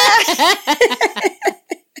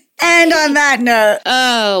 And on that note.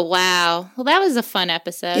 Oh, wow. Well, that was a fun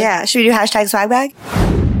episode. Yeah. Should we do hashtag swag bag?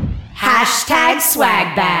 Hashtag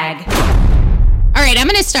swag bag. All All right, I'm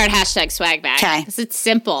going to start hashtag swag bag. Okay. Because it's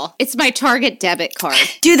simple. It's my Target debit card.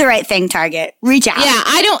 Do the right thing, Target. Reach out. Yeah,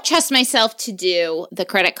 I don't trust myself to do the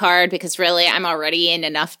credit card because really I'm already in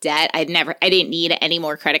enough debt. I didn't need any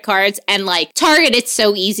more credit cards. And like Target, it's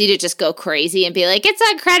so easy to just go crazy and be like, it's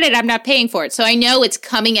on credit, I'm not paying for it. So I know it's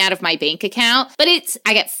coming out of my bank account, but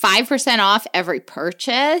I get 5% off every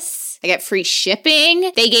purchase. I get free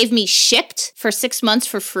shipping. They gave me Shipped for 6 months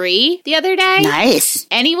for free the other day. Nice.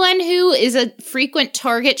 Anyone who is a frequent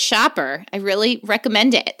Target shopper, I really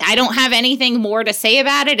recommend it. I don't have anything more to say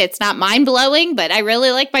about it. It's not mind-blowing, but I really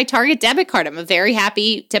like my Target debit card. I'm a very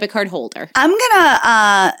happy debit card holder.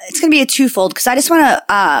 It's gonna be a twofold because I just want to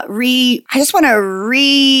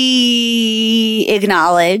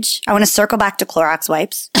acknowledge. I want to circle back to Clorox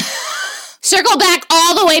wipes. Circle back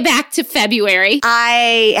all the way back to February.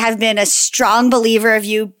 I have been a strong believer of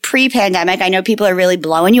you pre-pandemic. I know people are really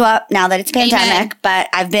blowing you up now that it's pandemic, but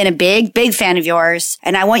I've been a big, big fan of yours.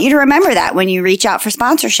 And I want you to remember that when you reach out for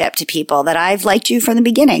sponsorship to people that I've liked you from the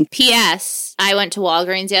beginning. P.S. I went to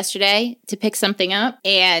Walgreens yesterday to pick something up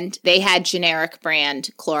and they had generic brand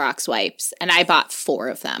Clorox wipes and I bought 4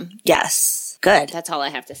 of them. Yes. Good. That's all I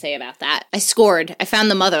have to say about that. I scored. I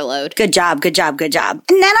found the mother load. Good job. Good job. Good job.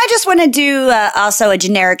 And then I just want to do also a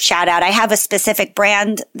generic shout out. I have a specific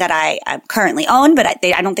brand that I currently own, but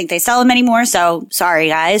I don't think they sell them anymore. So sorry,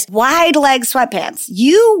 guys. Wide leg sweatpants.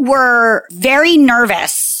 You were very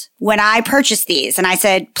nervous when I purchased these and I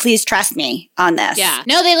said, please trust me on this. Yeah.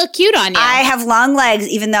 No, they look cute on you. I have long legs,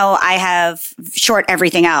 even though I have short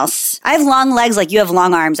everything else. I have long legs like you have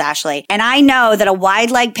long arms, Ashley. And I know that a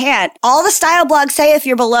wide leg pant, all the style blogs say if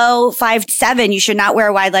you're below 5'7", you should not wear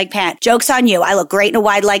a wide leg pant. Joke's on you. I look great in a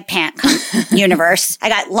wide leg pant universe. I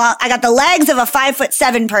got the legs of a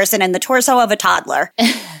 5'7" person and the torso of a toddler.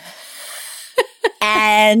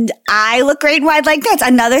 And I look great in wide leg pants.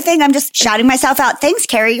 Another thing, I'm just shouting myself out. Thanks,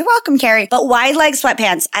 Carrie. You're welcome, Carrie. But wide leg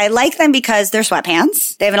sweatpants, I like them because they're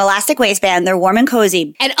sweatpants. They have an elastic waistband. They're warm and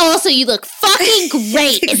cozy. And also you look fucking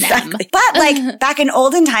great in them. But like back in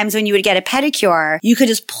olden times when you would get a pedicure, you could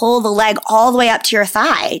just pull the leg all the way up to your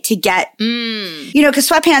thigh to get, because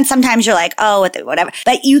sweatpants, sometimes you're like, oh, whatever.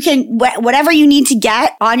 But you can, whatever you need to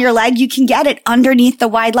get on your leg, you can get it underneath the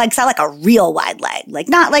wide leg. So like a real wide leg, like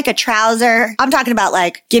not like a trouser. I'm talking about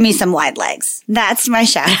like, give me some wide legs. That's my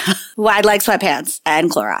shout out. Wide leg sweatpants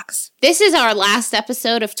and Clorox. This is our last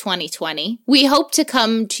episode of 2020. We hope to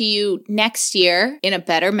come to you next year in a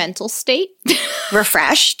better mental state.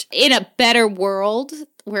 Refreshed. In a better world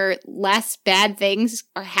where less bad things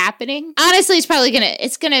are happening. Honestly, it's probably gonna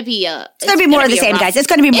be more of the same, guys. It's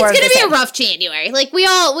gonna be more of the same. It's gonna be a rough January. Like we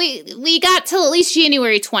got till at least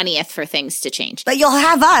January 20th for things to change. But you'll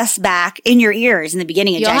have us back in your ears in the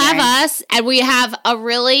beginning of January. You'll have us, and we have a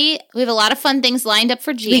lot of fun things lined up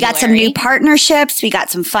for January. We got some new partnerships. We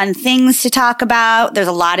got some fun things to talk about. There's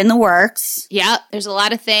a lot in the works. Yeah, there's a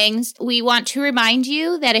lot of things. We want to remind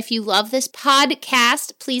you that if you love this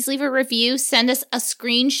podcast, please leave a review. Send us a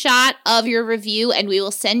screenshot of your review and we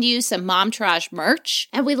will send you some Momtourage merch.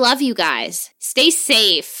 And we love you guys. Stay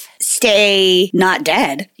safe. Stay not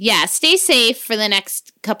dead. Yeah, stay safe for the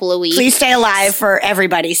next couple of weeks. Please stay alive for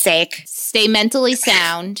everybody's sake. Stay mentally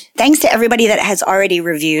sound. Thanks to everybody that has already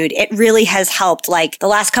reviewed. It really has helped. Like the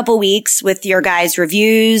last couple weeks with your guys'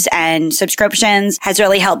 reviews and subscriptions has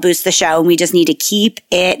really helped boost the show. And we just need to keep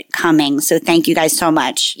it coming. So thank you guys so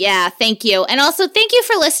much. Yeah, thank you. And also thank you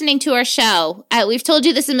for listening to our show. We've told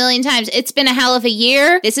you this a million times. It's been a hell of a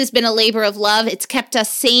year. This has been a labor of love. It's kept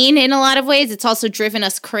us sane in a lot of ways. It's also driven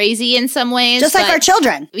us crazy in some ways. Just like our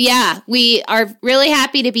children. Yeah, we are really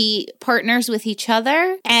happy to be partners with each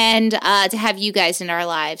other and to have you guys in our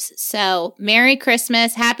lives. So Merry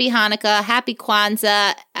Christmas, Happy Hanukkah, Happy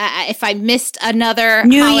Kwanzaa. If I missed another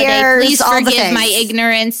New holiday, Year's, please forgive my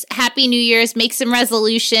ignorance. Happy New Year's. Make some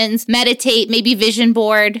resolutions. Meditate. Maybe vision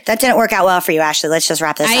board. That didn't work out well for you, Ashley. Let's just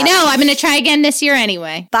wrap this up. I know. I'm going to try again this year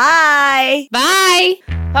anyway. Bye. Bye.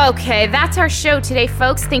 Okay, that's our show today,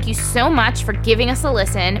 folks. Thank you so much for giving us a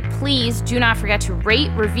listen. Please do not forget to rate,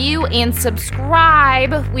 review, and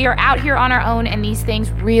subscribe. We are out here on our own, and these things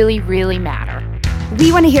really, really matter.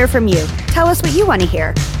 We want to hear from you. Tell us what you want to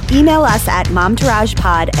hear. Email us at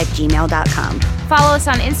momtouragepod@gmail.com. Follow us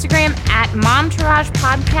on Instagram at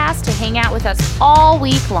momtouragepodcast to hang out with us all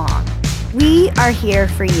week long. We are here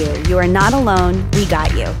for you. You are not alone. We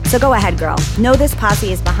got you. So go ahead, girl. Know this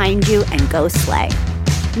posse is behind you and go slay.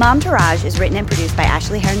 Momtourage is written and produced by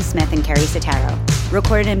Ashley Heron-Smith and Carrie Sotero.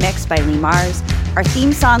 Recorded and mixed by Lee Mars. Our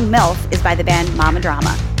theme song, MILF, is by the band Mama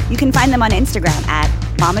Drama. You can find them on Instagram at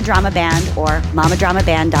Mama Drama Band or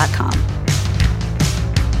mamadramaband.com.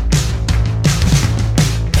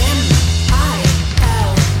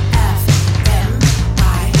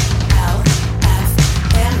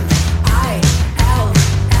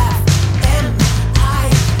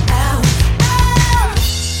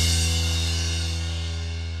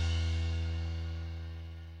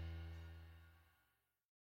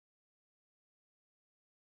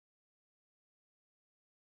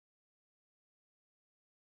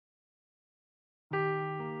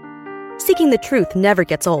 Seeking the truth never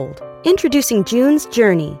gets old. Introducing June's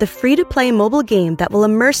Journey, the free-to-play mobile game that will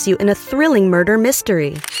immerse you in a thrilling murder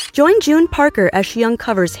mystery. Join June Parker as she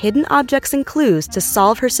uncovers hidden objects and clues to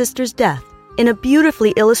solve her sister's death in a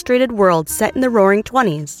beautifully illustrated world set in the Roaring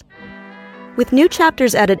 '20s. With new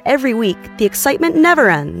chapters added every week, the excitement never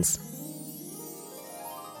ends.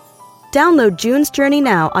 Download June's Journey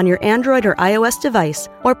now on your Android or iOS device,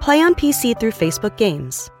 or play on PC through Facebook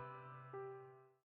Games.